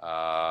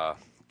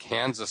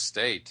Kansas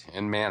State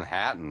in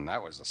Manhattan.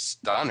 That was a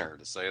stunner,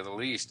 to say the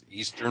least.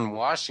 Eastern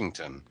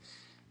Washington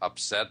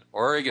upset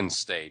Oregon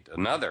State.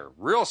 Another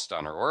real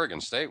stunner.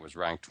 Oregon State was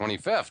ranked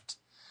 25th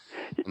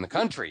in the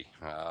country.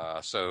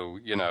 So,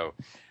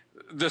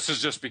 this is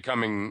just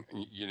becoming,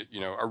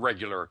 a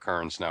regular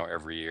occurrence now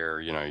every year.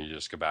 You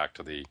just go back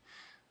to the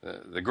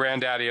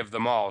granddaddy of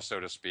them all, so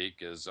to speak,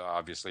 is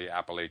obviously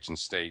Appalachian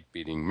State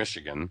beating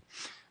Michigan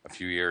a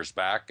few years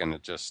back, and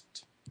it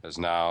just is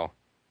now,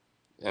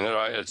 and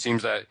it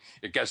seems that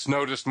it gets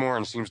noticed more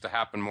and seems to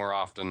happen more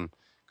often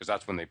because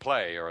that's when they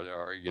play, or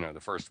the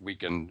first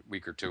week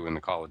or two in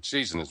the college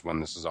season is when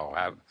this is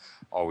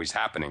always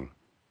happening.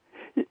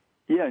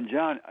 Yeah, and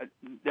John,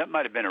 that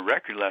might have been a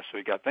record last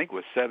week. I think it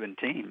was 7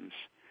 teams,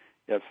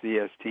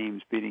 FCS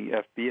teams beating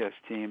FBS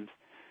teams.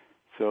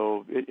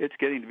 So it's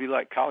getting to be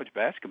like college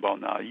basketball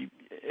now.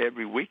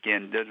 Every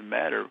weekend, doesn't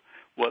matter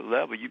what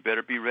level, you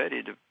better be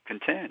ready to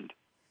contend.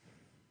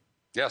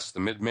 Yes, the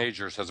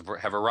mid-majors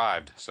have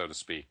arrived, so to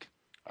speak.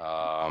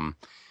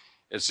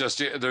 it's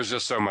just, there's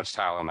just so much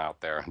talent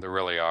out there. There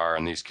really are.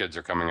 And these kids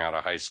are coming out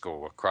of high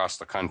school across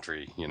the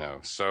country,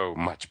 so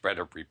much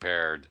better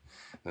prepared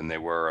than they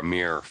were a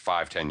mere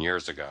 5-10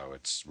 years ago.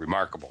 It's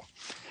remarkable.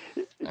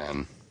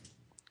 And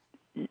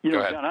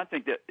John, I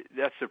think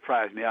that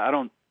surprised me. I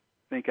don't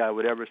think I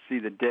would ever see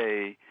the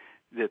day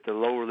that the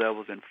lower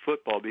levels in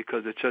football,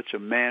 because it's such a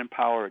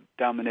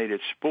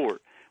manpower-dominated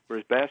sport,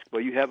 whereas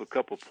basketball, you have a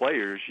couple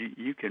players,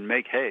 you can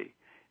make hay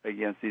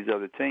against these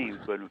other teams.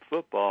 But in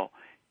football,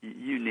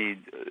 you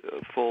need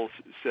a full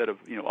set of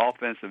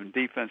offensive and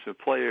defensive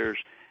players.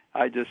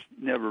 I just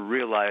never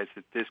realized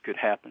that this could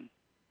happen.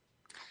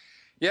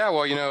 Yeah,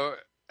 well,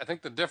 I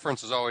think the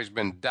difference has always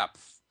been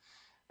depth.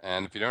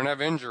 And if you don't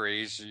have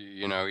injuries,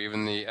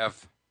 even the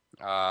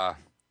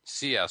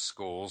FCS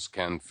schools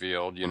can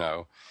field,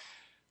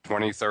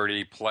 20,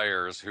 30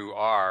 players who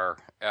are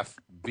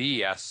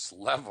FBS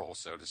level,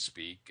 so to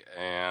speak.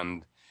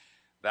 And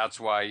that's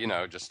why,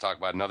 just talk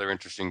about another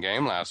interesting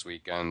game last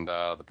weekend.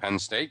 The Penn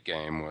State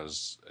game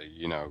was,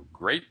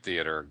 great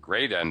theater,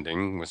 great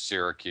ending with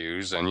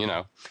Syracuse. And,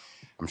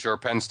 I'm sure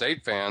Penn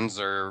State fans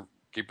are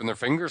keeping their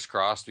fingers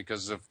crossed,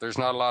 because if there's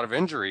not a lot of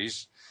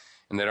injuries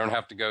and they don't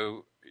have to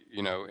go,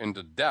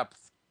 into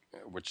depth,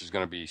 which is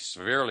going to be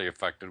severely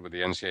affected with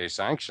the NCAA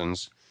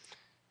sanctions,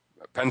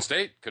 Penn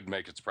State could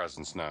make its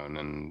presence known.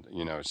 And,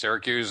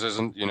 Syracuse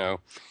isn't,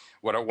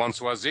 what it once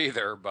was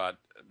either, but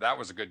that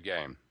was a good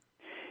game.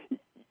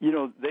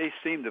 They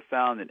seem to have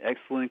found an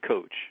excellent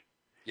coach.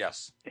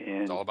 Yes,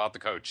 and it's all about the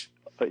coach.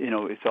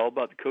 It's all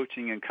about the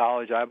coaching in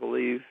college, I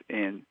believe.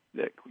 And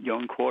that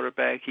young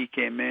quarterback, he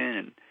came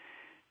in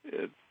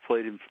and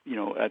played,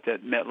 at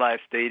that MetLife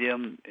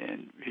Stadium,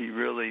 and he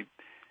really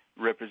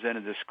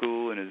represented the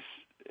school and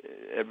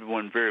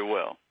everyone very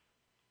well.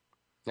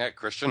 Yeah,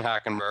 Christian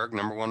Hackenberg,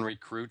 number 1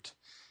 recruit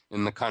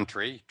in the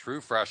country, true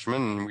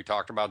freshman. And we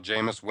talked about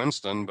Jameis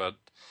Winston, but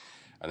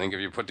I think if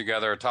you put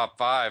together a top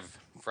 5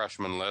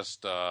 freshman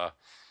list,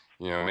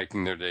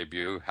 making their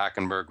debut,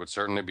 Hackenberg would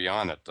certainly be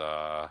on it.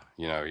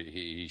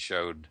 He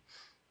showed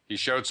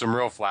some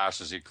real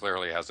flashes. He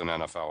clearly has an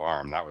NFL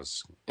arm. That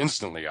was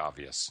instantly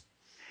obvious.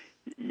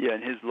 Yeah,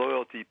 and his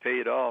loyalty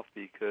paid off,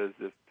 because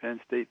the Penn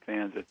State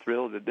fans are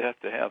thrilled to death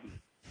to have him.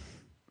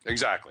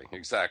 Exactly.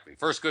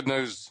 First good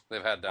news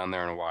they've had down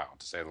there in a while,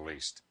 to say the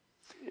least.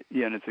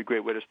 Yeah, and it's a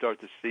great way to start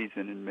the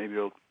season, and maybe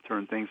it'll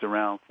turn things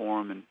around for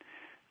them, and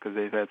because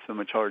they've had so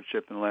much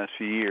hardship in the last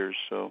few years.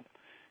 So,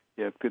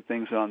 yeah, good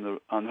things on the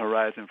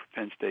horizon for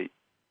Penn State.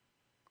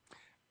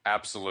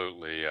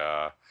 Absolutely.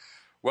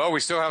 Well, we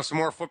still have some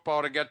more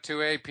football to get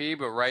to, AP,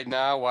 but right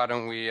now, why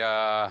don't we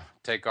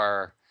take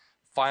our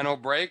final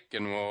break,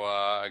 and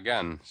we'll,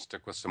 again,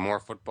 stick with some more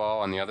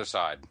football on the other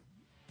side.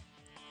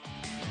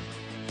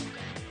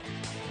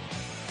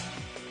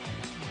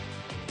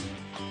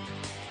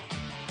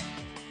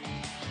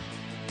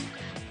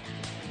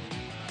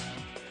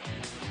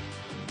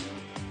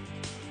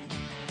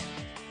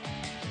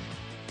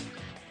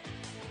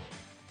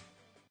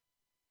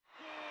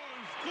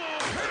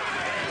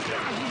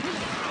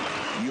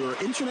 Your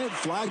internet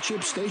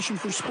flagship station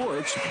for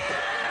sports.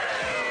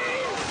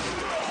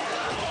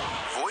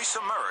 Voice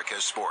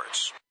America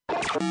Sports.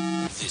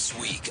 This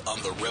week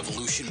on The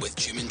Revolution with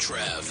Jim and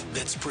Trav,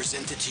 that's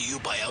presented to you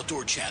by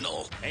Outdoor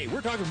Channel. Hey,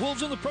 we're talking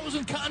wolves and the pros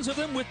and cons of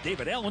them with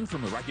David Allen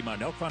from the Rocky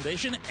Mountain Elk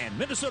Foundation and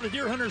Minnesota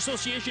Deer Hunter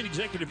Association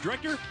Executive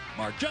Director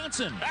Mark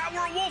Johnson.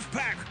 We're a wolf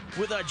pack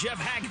with Jeff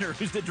Hagner,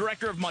 who's the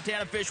Director of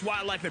Montana Fish,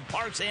 Wildlife, and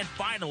Parks, and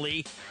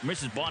finally,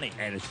 Mrs. Bonnie.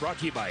 And it's brought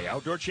to you by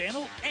Outdoor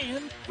Channel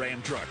and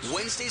Ram Trucks.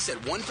 Wednesdays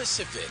at 1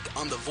 Pacific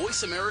on the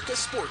Voice America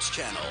Sports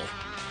Channel.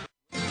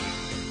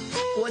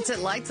 What's it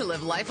like to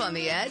live life on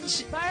the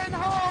edge? Fire in the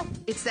hole!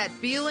 It's that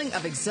feeling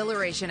of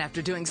exhilaration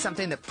after doing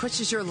something that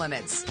pushes your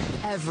limits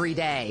every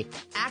day.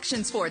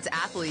 Action sports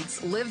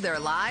athletes live their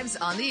lives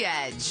on the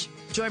edge.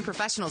 Join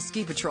professional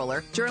ski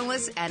patroller,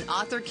 journalist, and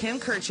author Kim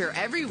Kircher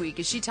every week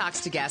as she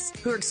talks to guests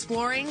who are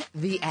exploring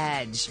the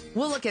edge.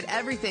 We'll look at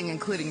everything,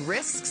 including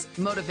risks,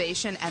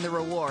 motivation, and the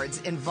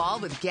rewards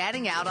involved with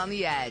getting out on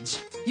the edge.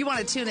 You want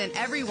to tune in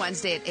every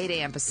Wednesday at 8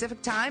 a.m.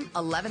 Pacific Time,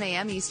 11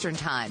 a.m. Eastern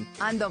Time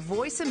on the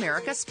Voice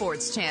America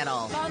Sports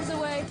Channel. Bombs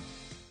away.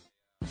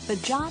 The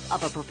job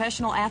of a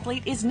professional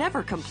athlete is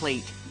never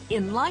complete.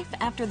 In Life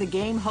After the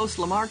Game, host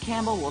Lamar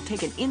Campbell will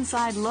take an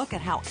inside look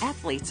at how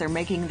athletes are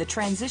making the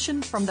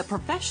transition from the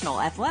professional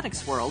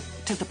athletics world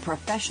to the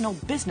professional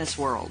business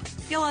world.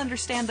 You'll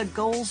understand the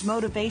goals,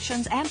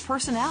 motivations, and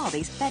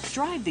personalities that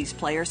drive these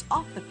players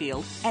off the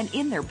field and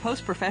in their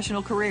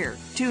post-professional career.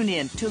 Tune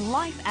in to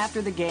Life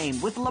After the Game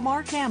with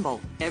Lamar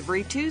Campbell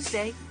every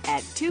Tuesday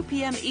at 2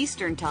 p.m.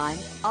 Eastern Time,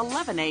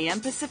 11 a.m.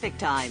 Pacific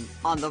Time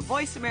on the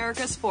Voice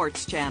America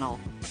Sports Channel.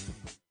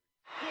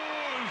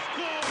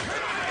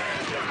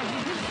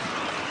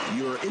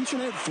 Your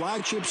internet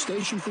flagship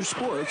station for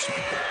sports.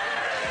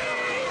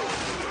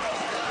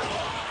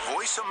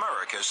 Voice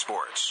America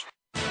Sports.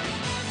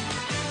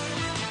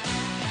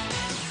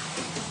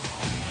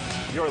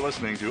 You're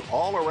listening to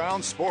All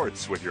Around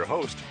Sports with your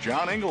host,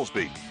 John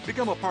Inglesby.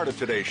 Become a part of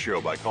today's show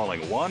by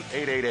calling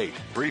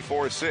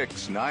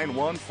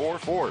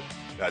 1-888-346-9144.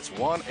 That's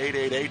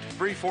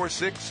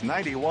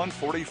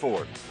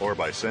 1-888-346-9144. Or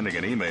by sending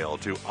an email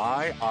to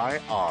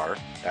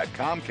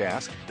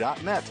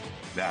iir@comcast.net.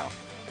 Now,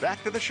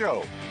 back to the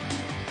show.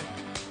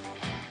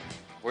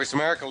 Voice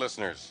America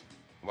listeners,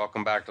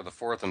 welcome back to the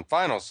fourth and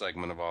final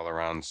segment of All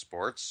Around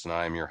Sports. And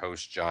I'm your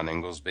host, John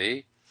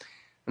Inglesby.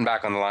 And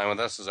back on the line with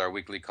us is our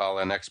weekly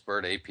call-in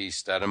expert, AP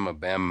Stedham of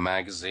BAM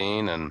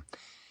Magazine. And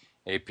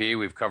AP,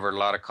 we've covered a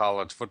lot of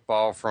college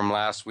football from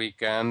last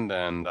weekend,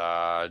 and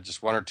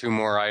just one or two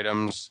more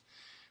items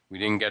we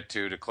didn't get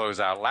to close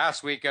out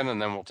last weekend, and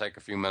then we'll take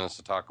a few minutes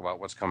to talk about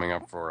what's coming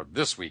up for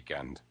this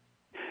weekend.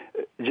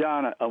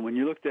 John, when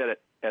you looked at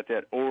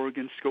that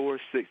Oregon score,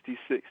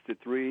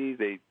 66-3,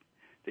 they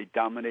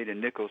dominated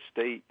Nicholls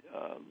State,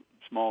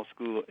 small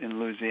school in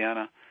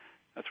Louisiana.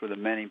 That's where the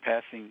Manning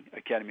Passing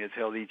Academy is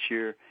held each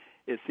year.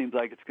 It seems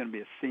like it's going to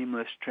be a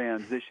seamless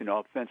transition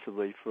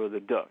offensively for the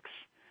Ducks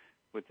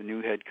with the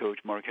new head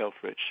coach, Mark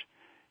Helfrich.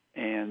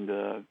 And,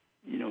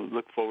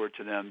 look forward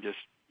to them just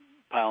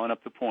piling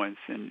up the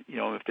points. And,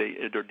 if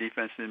their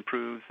defense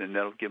improves, then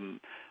that'll give them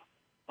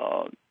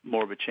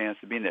more of a chance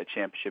to be in that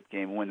championship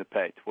game and win the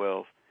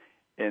Pac-12.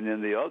 And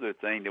then the other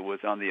thing that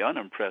was on the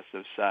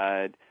unimpressive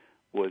side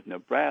was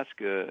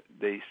Nebraska.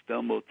 They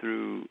stumbled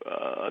through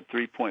a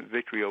 3-point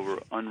victory over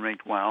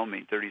unranked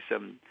Wyoming,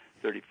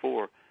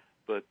 37-34.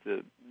 But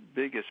the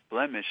biggest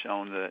blemish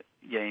on the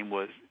game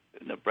was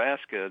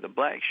Nebraska, the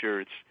Black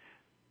Shirts,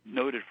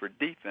 noted for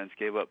defense,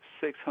 gave up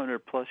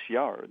 600-plus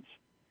yards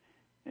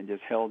and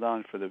just held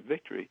on for the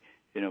victory.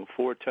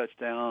 4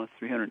 touchdowns,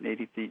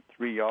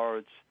 383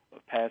 yards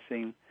of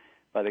passing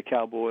by the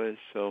Cowboys.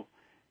 So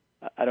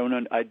I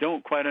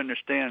don't quite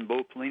understand.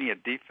 Bo Pelini, a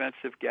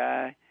defensive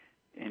guy,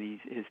 and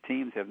his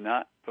teams have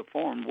not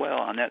performed well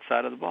on that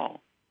side of the ball.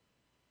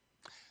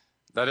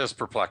 That is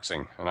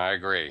perplexing, and I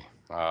agree.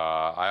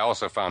 I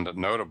also found it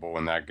notable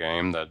in that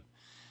game that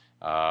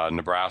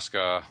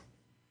Nebraska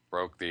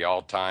broke the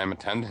all-time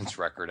attendance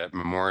record at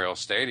Memorial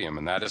Stadium,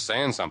 and that is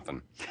saying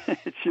something.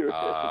 It sure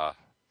is.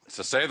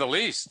 To say the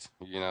least.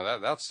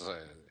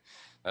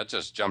 That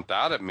just jumped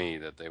out at me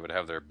that they would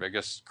have their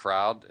biggest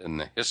crowd in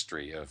the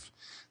history of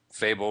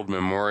fabled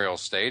Memorial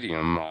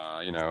Stadium,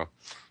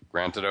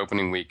 granted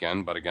opening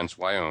weekend, but against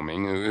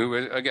Wyoming, who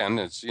again,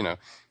 it's, they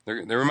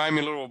remind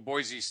me a little of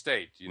Boise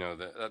State.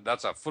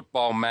 That's a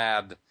football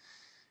mad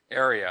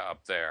area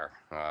up there.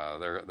 I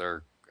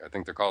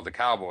think they're called the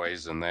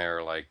Cowboys, and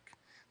they're like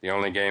the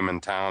only game in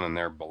town, and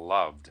they're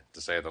beloved,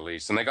 to say the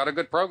least. And they got a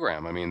good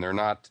program. I mean, they're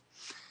not,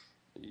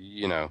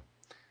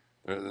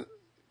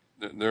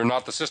 they're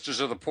not the Sisters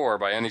of the Poor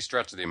by any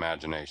stretch of the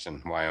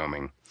imagination,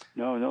 Wyoming.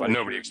 No. But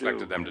nobody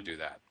expected them to do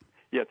that.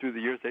 Yeah, through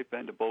the years they've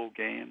been to bowl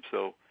games,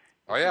 so.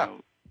 Oh yeah.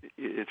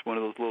 It's one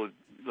of those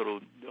little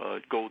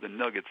golden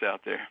nuggets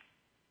out there.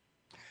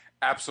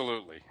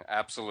 Absolutely.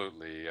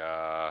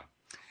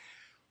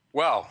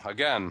 Well,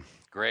 again,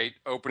 great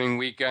opening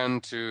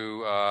weekend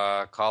to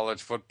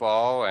college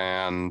football,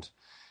 and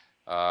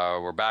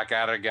we're back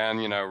at it again.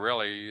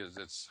 Really,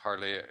 it's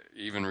hardly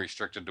even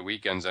restricted to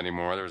weekends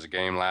anymore. There was a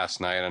game last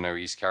night. I know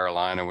East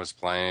Carolina was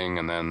playing,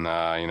 and then,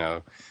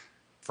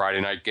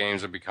 Friday night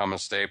games have become a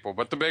staple.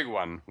 But the big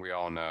one, we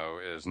all know,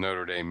 is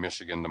Notre Dame,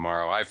 Michigan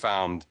tomorrow. I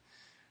found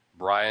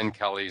Brian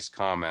Kelly's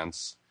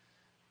comments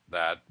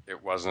that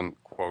it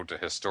wasn't, quote, a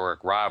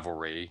historic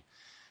rivalry,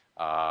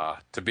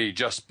 to be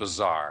just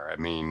bizarre. I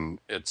mean,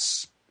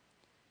 it's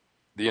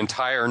the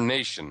entire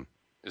nation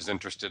is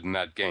interested in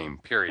that game,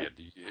 period.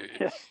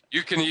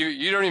 You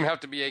don't even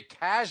have to be a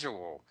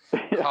casual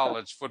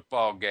college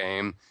football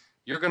game.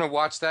 You're going to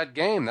watch that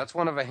game. That's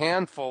one of a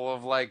handful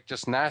of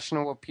just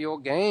national appeal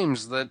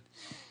games that,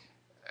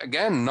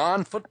 again,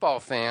 non-football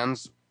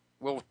fans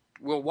will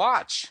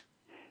watch.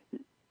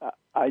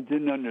 I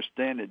didn't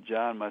understand it,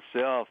 John,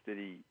 myself. Did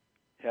he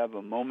have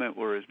a moment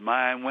where his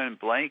mind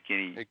went blank?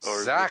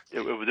 Exactly.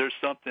 Or was there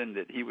something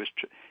that he was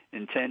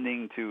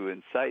intending to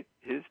incite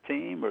his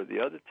team or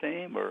the other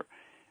team or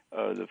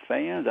the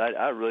fans?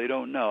 I really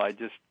don't know. I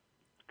just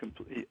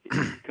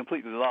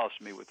completely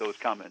lost me with those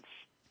comments.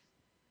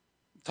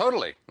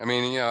 Totally. I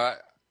mean, I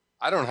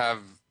don't have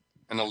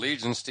an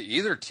allegiance to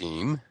either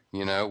team,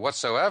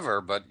 whatsoever,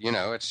 but,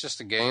 it's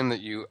just a game that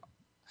you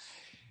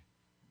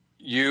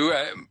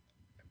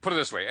put it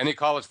this way, any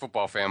college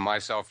football fan,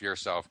 myself,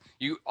 yourself,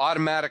 you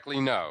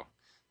automatically know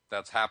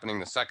that's happening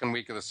the second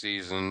week of the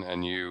season,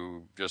 and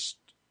you just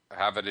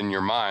have it in your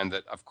mind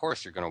that, of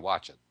course, you're going to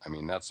watch it. I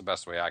mean, that's the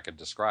best way I could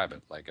describe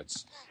it.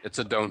 It's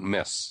a don't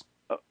miss.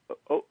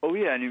 Oh,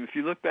 yeah, and if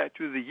you look back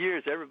through the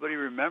years, everybody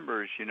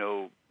remembers,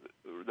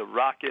 the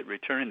Rocket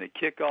returning the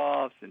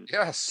kickoffs, and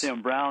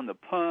Tim Brown the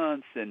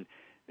punts, and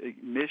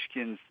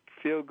Michigan's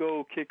field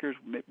goal kickers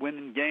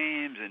winning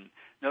games, and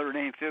Notre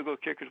Dame field goal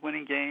kickers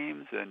winning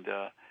games, and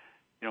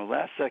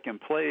last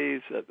second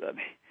plays. I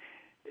mean,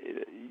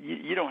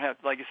 you don't have,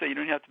 like I say, you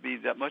don't have to be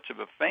that much of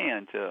a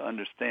fan to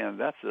understand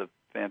that's a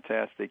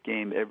fantastic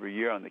game every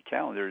year on the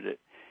calendar. That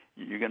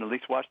you're going to at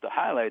least watch the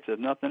highlights if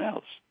nothing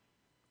else.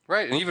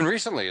 Right, and even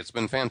recently, it's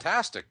been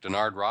fantastic.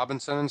 Denard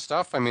Robinson and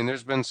stuff. I mean,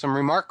 there's been some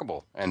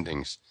remarkable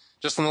endings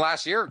just in the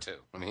last year or two.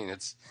 I mean,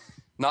 it's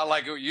not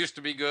like it used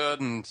to be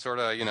good and sort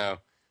of,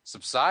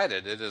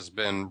 subsided. It has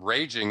been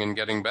raging and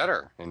getting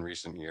better in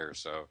recent years.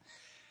 So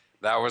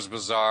that was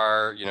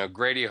bizarre.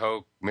 Grady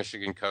Hoke,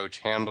 Michigan coach,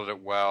 handled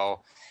it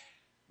well.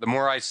 The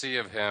more I see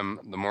of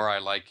him, the more I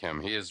like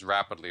him. He is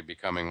rapidly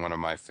becoming one of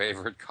my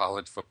favorite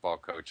college football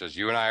coaches.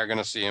 You and I are going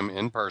to see him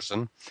in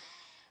person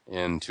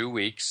in 2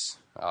 weeks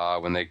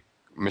when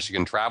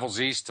Michigan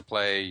travels east to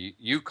play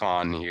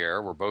UConn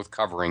here. We're both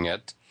covering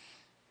it.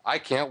 I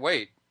can't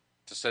wait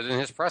to sit in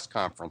his press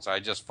conference. I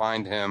just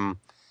find him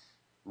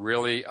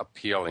really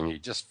appealing. He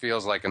just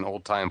feels like an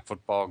old-time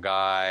football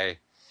guy.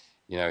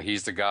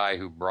 He's the guy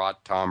who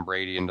brought Tom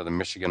Brady into the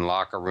Michigan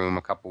locker room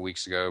a couple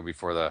weeks ago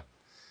before the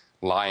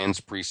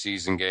Lions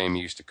preseason game.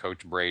 He used to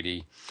coach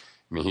Brady.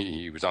 I mean,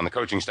 he was on the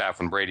coaching staff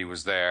when Brady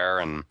was there,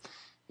 and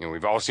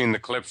we've all seen the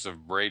clips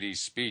of Brady's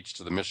speech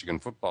to the Michigan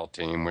football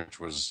team, which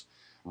was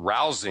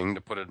rousing,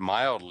 to put it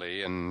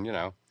mildly, and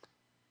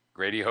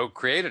Grady Hoke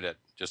created it.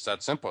 Just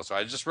that simple. So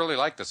I just really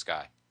like this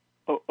guy.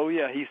 Oh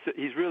yeah,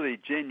 he's really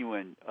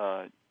genuine,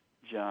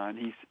 John.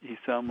 He's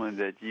someone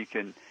that you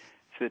can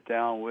sit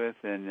down with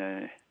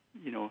and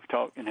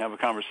talk and have a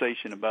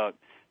conversation about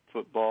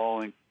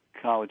football and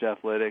college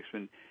athletics.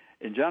 And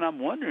John, I'm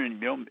wondering,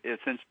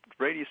 since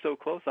Brady's so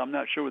close, I'm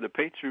not sure where the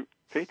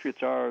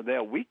Patriots are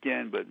that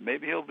weekend, but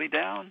maybe he'll be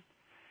down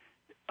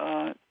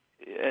at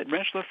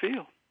Rentschler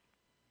Field.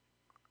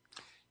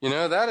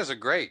 That is a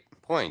great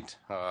point.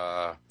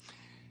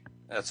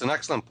 That's an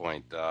excellent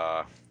point.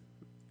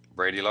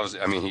 Brady loves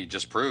it. I mean, he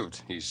just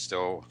proved he's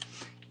still,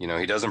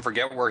 he doesn't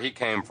forget where he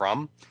came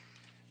from.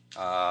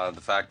 The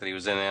fact that he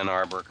was in Ann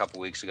Arbor a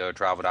couple weeks ago,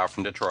 traveled out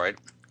from Detroit,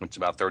 which is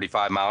about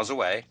 35 miles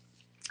away.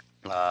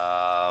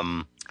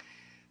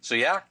 So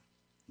yeah,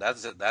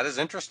 that is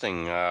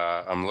interesting.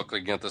 I'm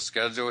looking at the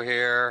schedule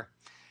here.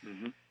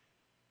 Mm-hmm.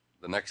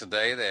 The next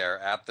day they are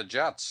at the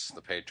Jets.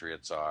 The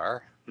Patriots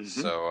are.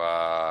 Mm-hmm.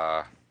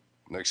 So,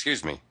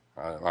 excuse me.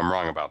 I'm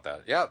wrong about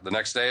that. Yeah, the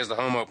next day is the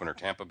home opener,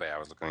 Tampa Bay. I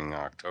was looking in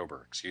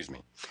October. Excuse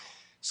me.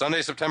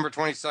 Sunday, September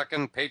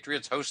 22nd,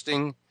 Patriots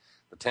hosting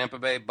the Tampa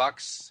Bay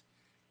Bucks.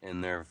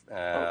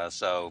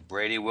 So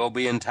Brady will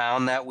be in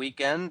town that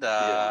weekend.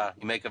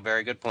 You make a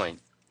very good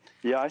point.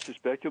 Yeah, I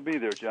suspect he'll be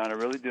there, John. I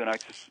really do, and I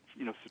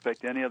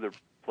suspect any other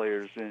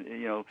players, and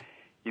even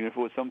if it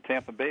was some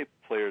Tampa Bay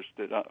players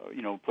that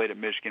played at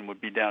Michigan, would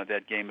be down at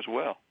that game as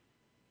well.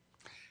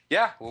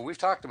 Yeah, well, we've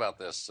talked about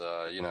this.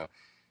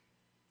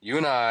 You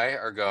and I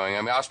are going.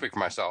 I mean, I'll speak for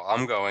myself.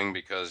 I'm going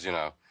because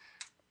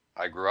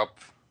I grew up.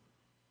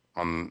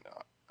 I'm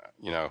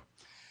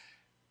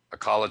a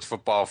college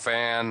football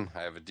fan. I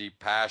have a deep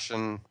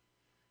passion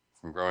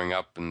from growing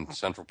up in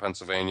central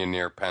Pennsylvania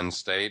near Penn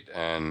State,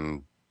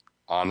 and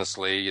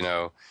honestly,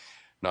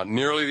 not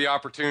nearly the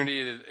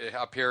opportunity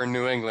up here in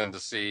New England to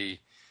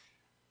see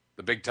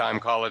the big-time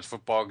college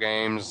football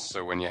games.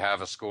 So when you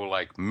have a school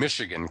like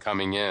Michigan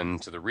coming in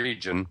to the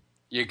region,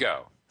 you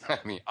go. I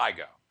mean, I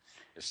go.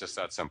 It's just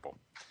that simple.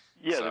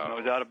 Yeah, there's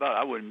no doubt about it.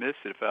 I wouldn't miss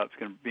it if I was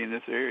going to be in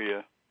this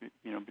area,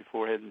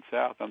 before heading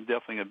south. I'm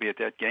definitely going to be at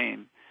that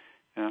game.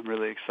 And I'm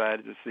really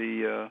excited to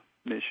see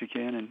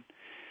Michigan, and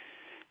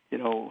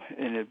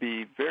and it'd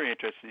be very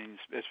interesting,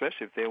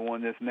 especially if they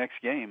won this next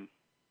game.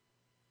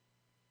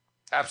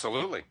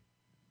 Absolutely.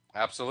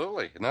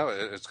 No,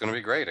 it's going to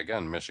be great.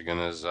 Again, Michigan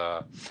is,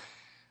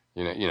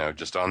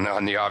 just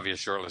on the obvious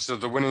short list of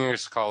the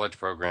winningest college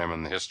program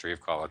in the history of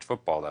college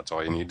football. That's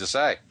all you need to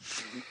say.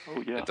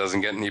 Oh, yeah. It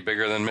doesn't get any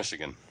bigger than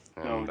Michigan.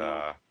 And,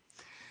 no.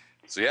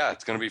 So, yeah,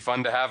 it's going to be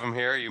fun to have him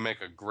here. You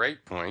make a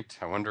great point.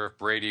 I wonder if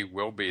Brady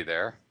will be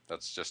there.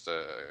 That's just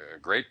a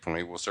great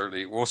point. We'll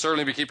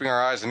certainly be keeping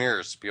our eyes and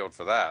ears peeled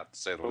for that, to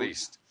say the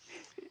least.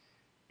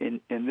 In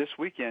this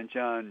weekend,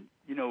 John,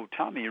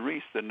 Tommy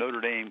Rees, the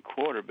Notre Dame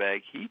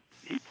quarterback, he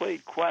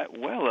played quite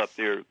well up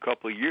there a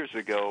couple of years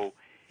ago.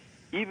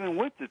 Even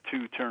with the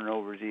 2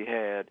 turnovers he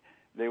had,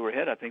 they were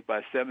ahead, I think,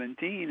 by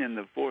 17 in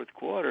the fourth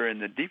quarter,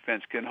 and the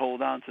defense couldn't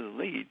hold on to the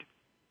lead.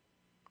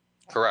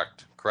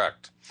 Correct.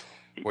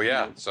 Well,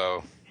 yeah,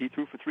 so he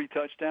threw for 3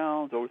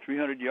 touchdowns, over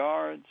 300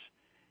 yards,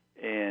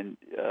 and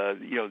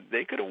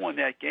they could have won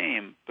that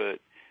game, but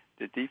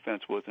the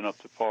defense wasn't up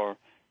to par.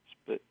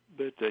 But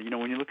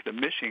when you look at the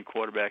Michigan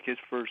quarterback, his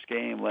first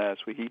game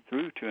last week, he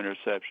threw 2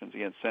 interceptions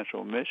against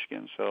Central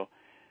Michigan. So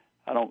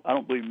I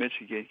don't believe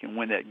Michigan can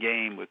win that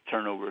game with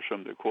turnovers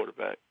from their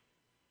quarterback.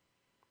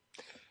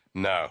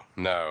 No.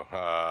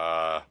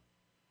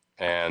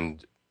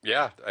 And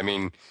yeah, I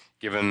mean,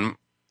 given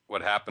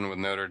what happened with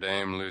Notre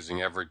Dame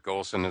losing Everett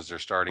Golson as their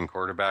starting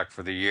quarterback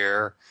for the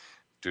year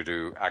due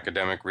to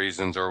academic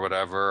reasons or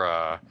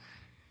whatever,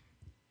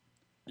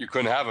 you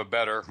couldn't have a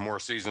better, more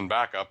seasoned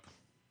backup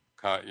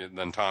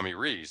than Tommy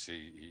Rees.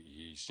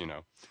 He's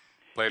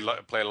played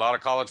a lot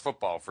of college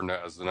football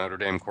as the Notre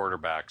Dame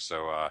quarterback,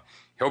 so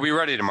he'll be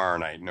ready tomorrow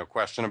night, no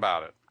question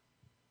about it.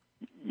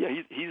 Yeah,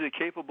 he's a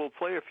capable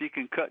player if he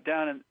can cut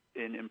down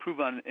and improve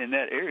on in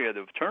that area,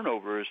 the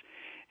turnovers,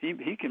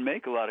 he can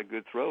make a lot of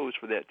good throws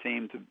for that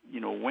team to,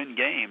 win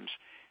games.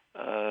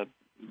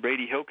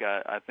 Brady Hoke,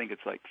 I think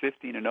it's like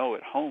 15-0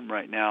 at home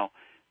right now,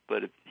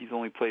 but he's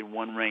only played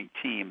one ranked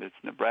team. It's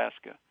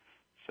Nebraska.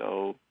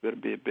 So it'll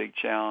be a big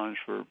challenge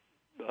for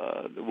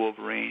the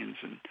Wolverines,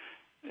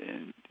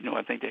 and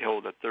I think they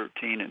hold a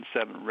 13-7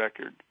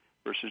 record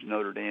versus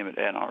Notre Dame at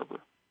Ann Arbor.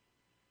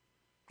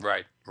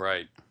 Right.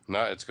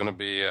 No, it's going to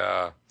be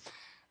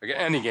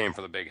any game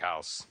for the Big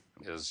House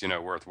is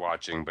worth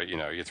watching. But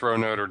you throw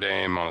Notre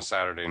Dame on a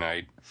Saturday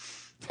night,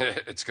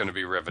 it's going to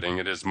be riveting.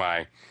 It is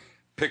my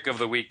pick of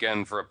the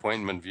weekend for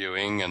appointment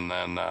viewing, and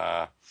then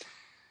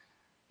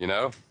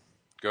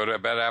go to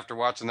bed after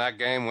watching that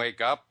game, wake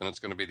up, and it's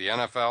going to be the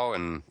NFL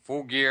in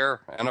full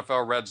gear,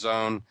 NFL Red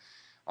Zone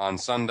on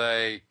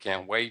Sunday.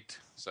 Can't wait.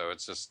 So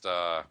it's just,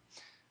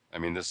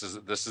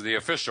 this is the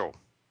official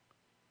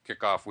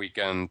kickoff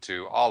weekend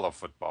to all of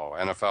football,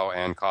 NFL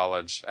and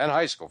college and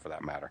high school for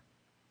that matter.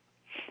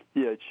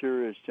 Yeah, it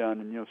sure is,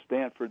 John. And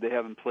Stanford, they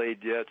haven't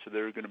played yet, so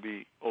they're going to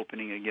be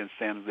opening against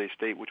San Jose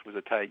State, which was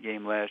a tight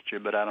game last year.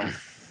 But I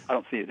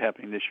don't see it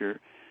happening this year.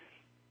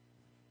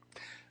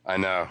 I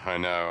know.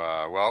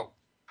 Well,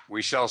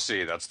 we shall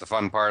see. That's the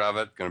fun part of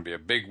it. Going to be a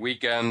big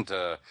weekend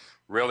to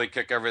really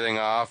kick everything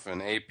off.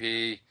 And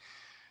AP,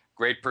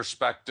 great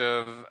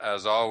perspective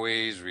as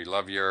always. We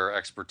love your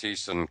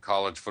expertise in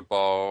college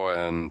football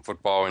and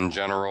football in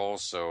general.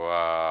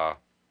 So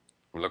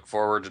we look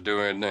forward to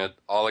doing it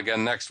all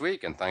again next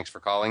week. And thanks for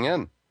calling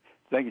in.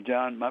 Thank you,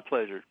 John. My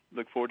pleasure.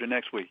 Look forward to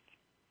next week.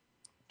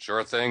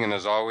 Sure thing. And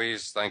as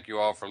always, thank you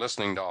all for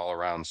listening to All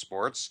Around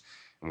Sports.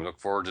 And we look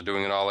forward to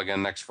doing it all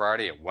again next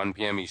Friday at 1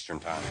 p.m. Eastern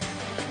Time.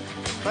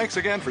 Thanks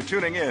again for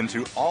tuning in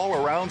to All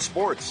Around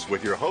Sports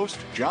with your host,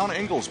 John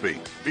Inglesby.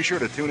 Be sure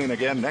to tune in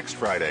again next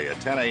Friday at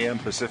 10 a.m.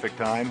 Pacific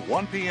Time,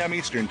 1 p.m.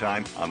 Eastern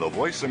Time on the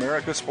Voice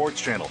America Sports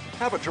Channel.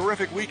 Have a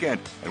terrific weekend,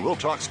 and we'll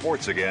talk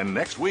sports again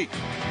next week.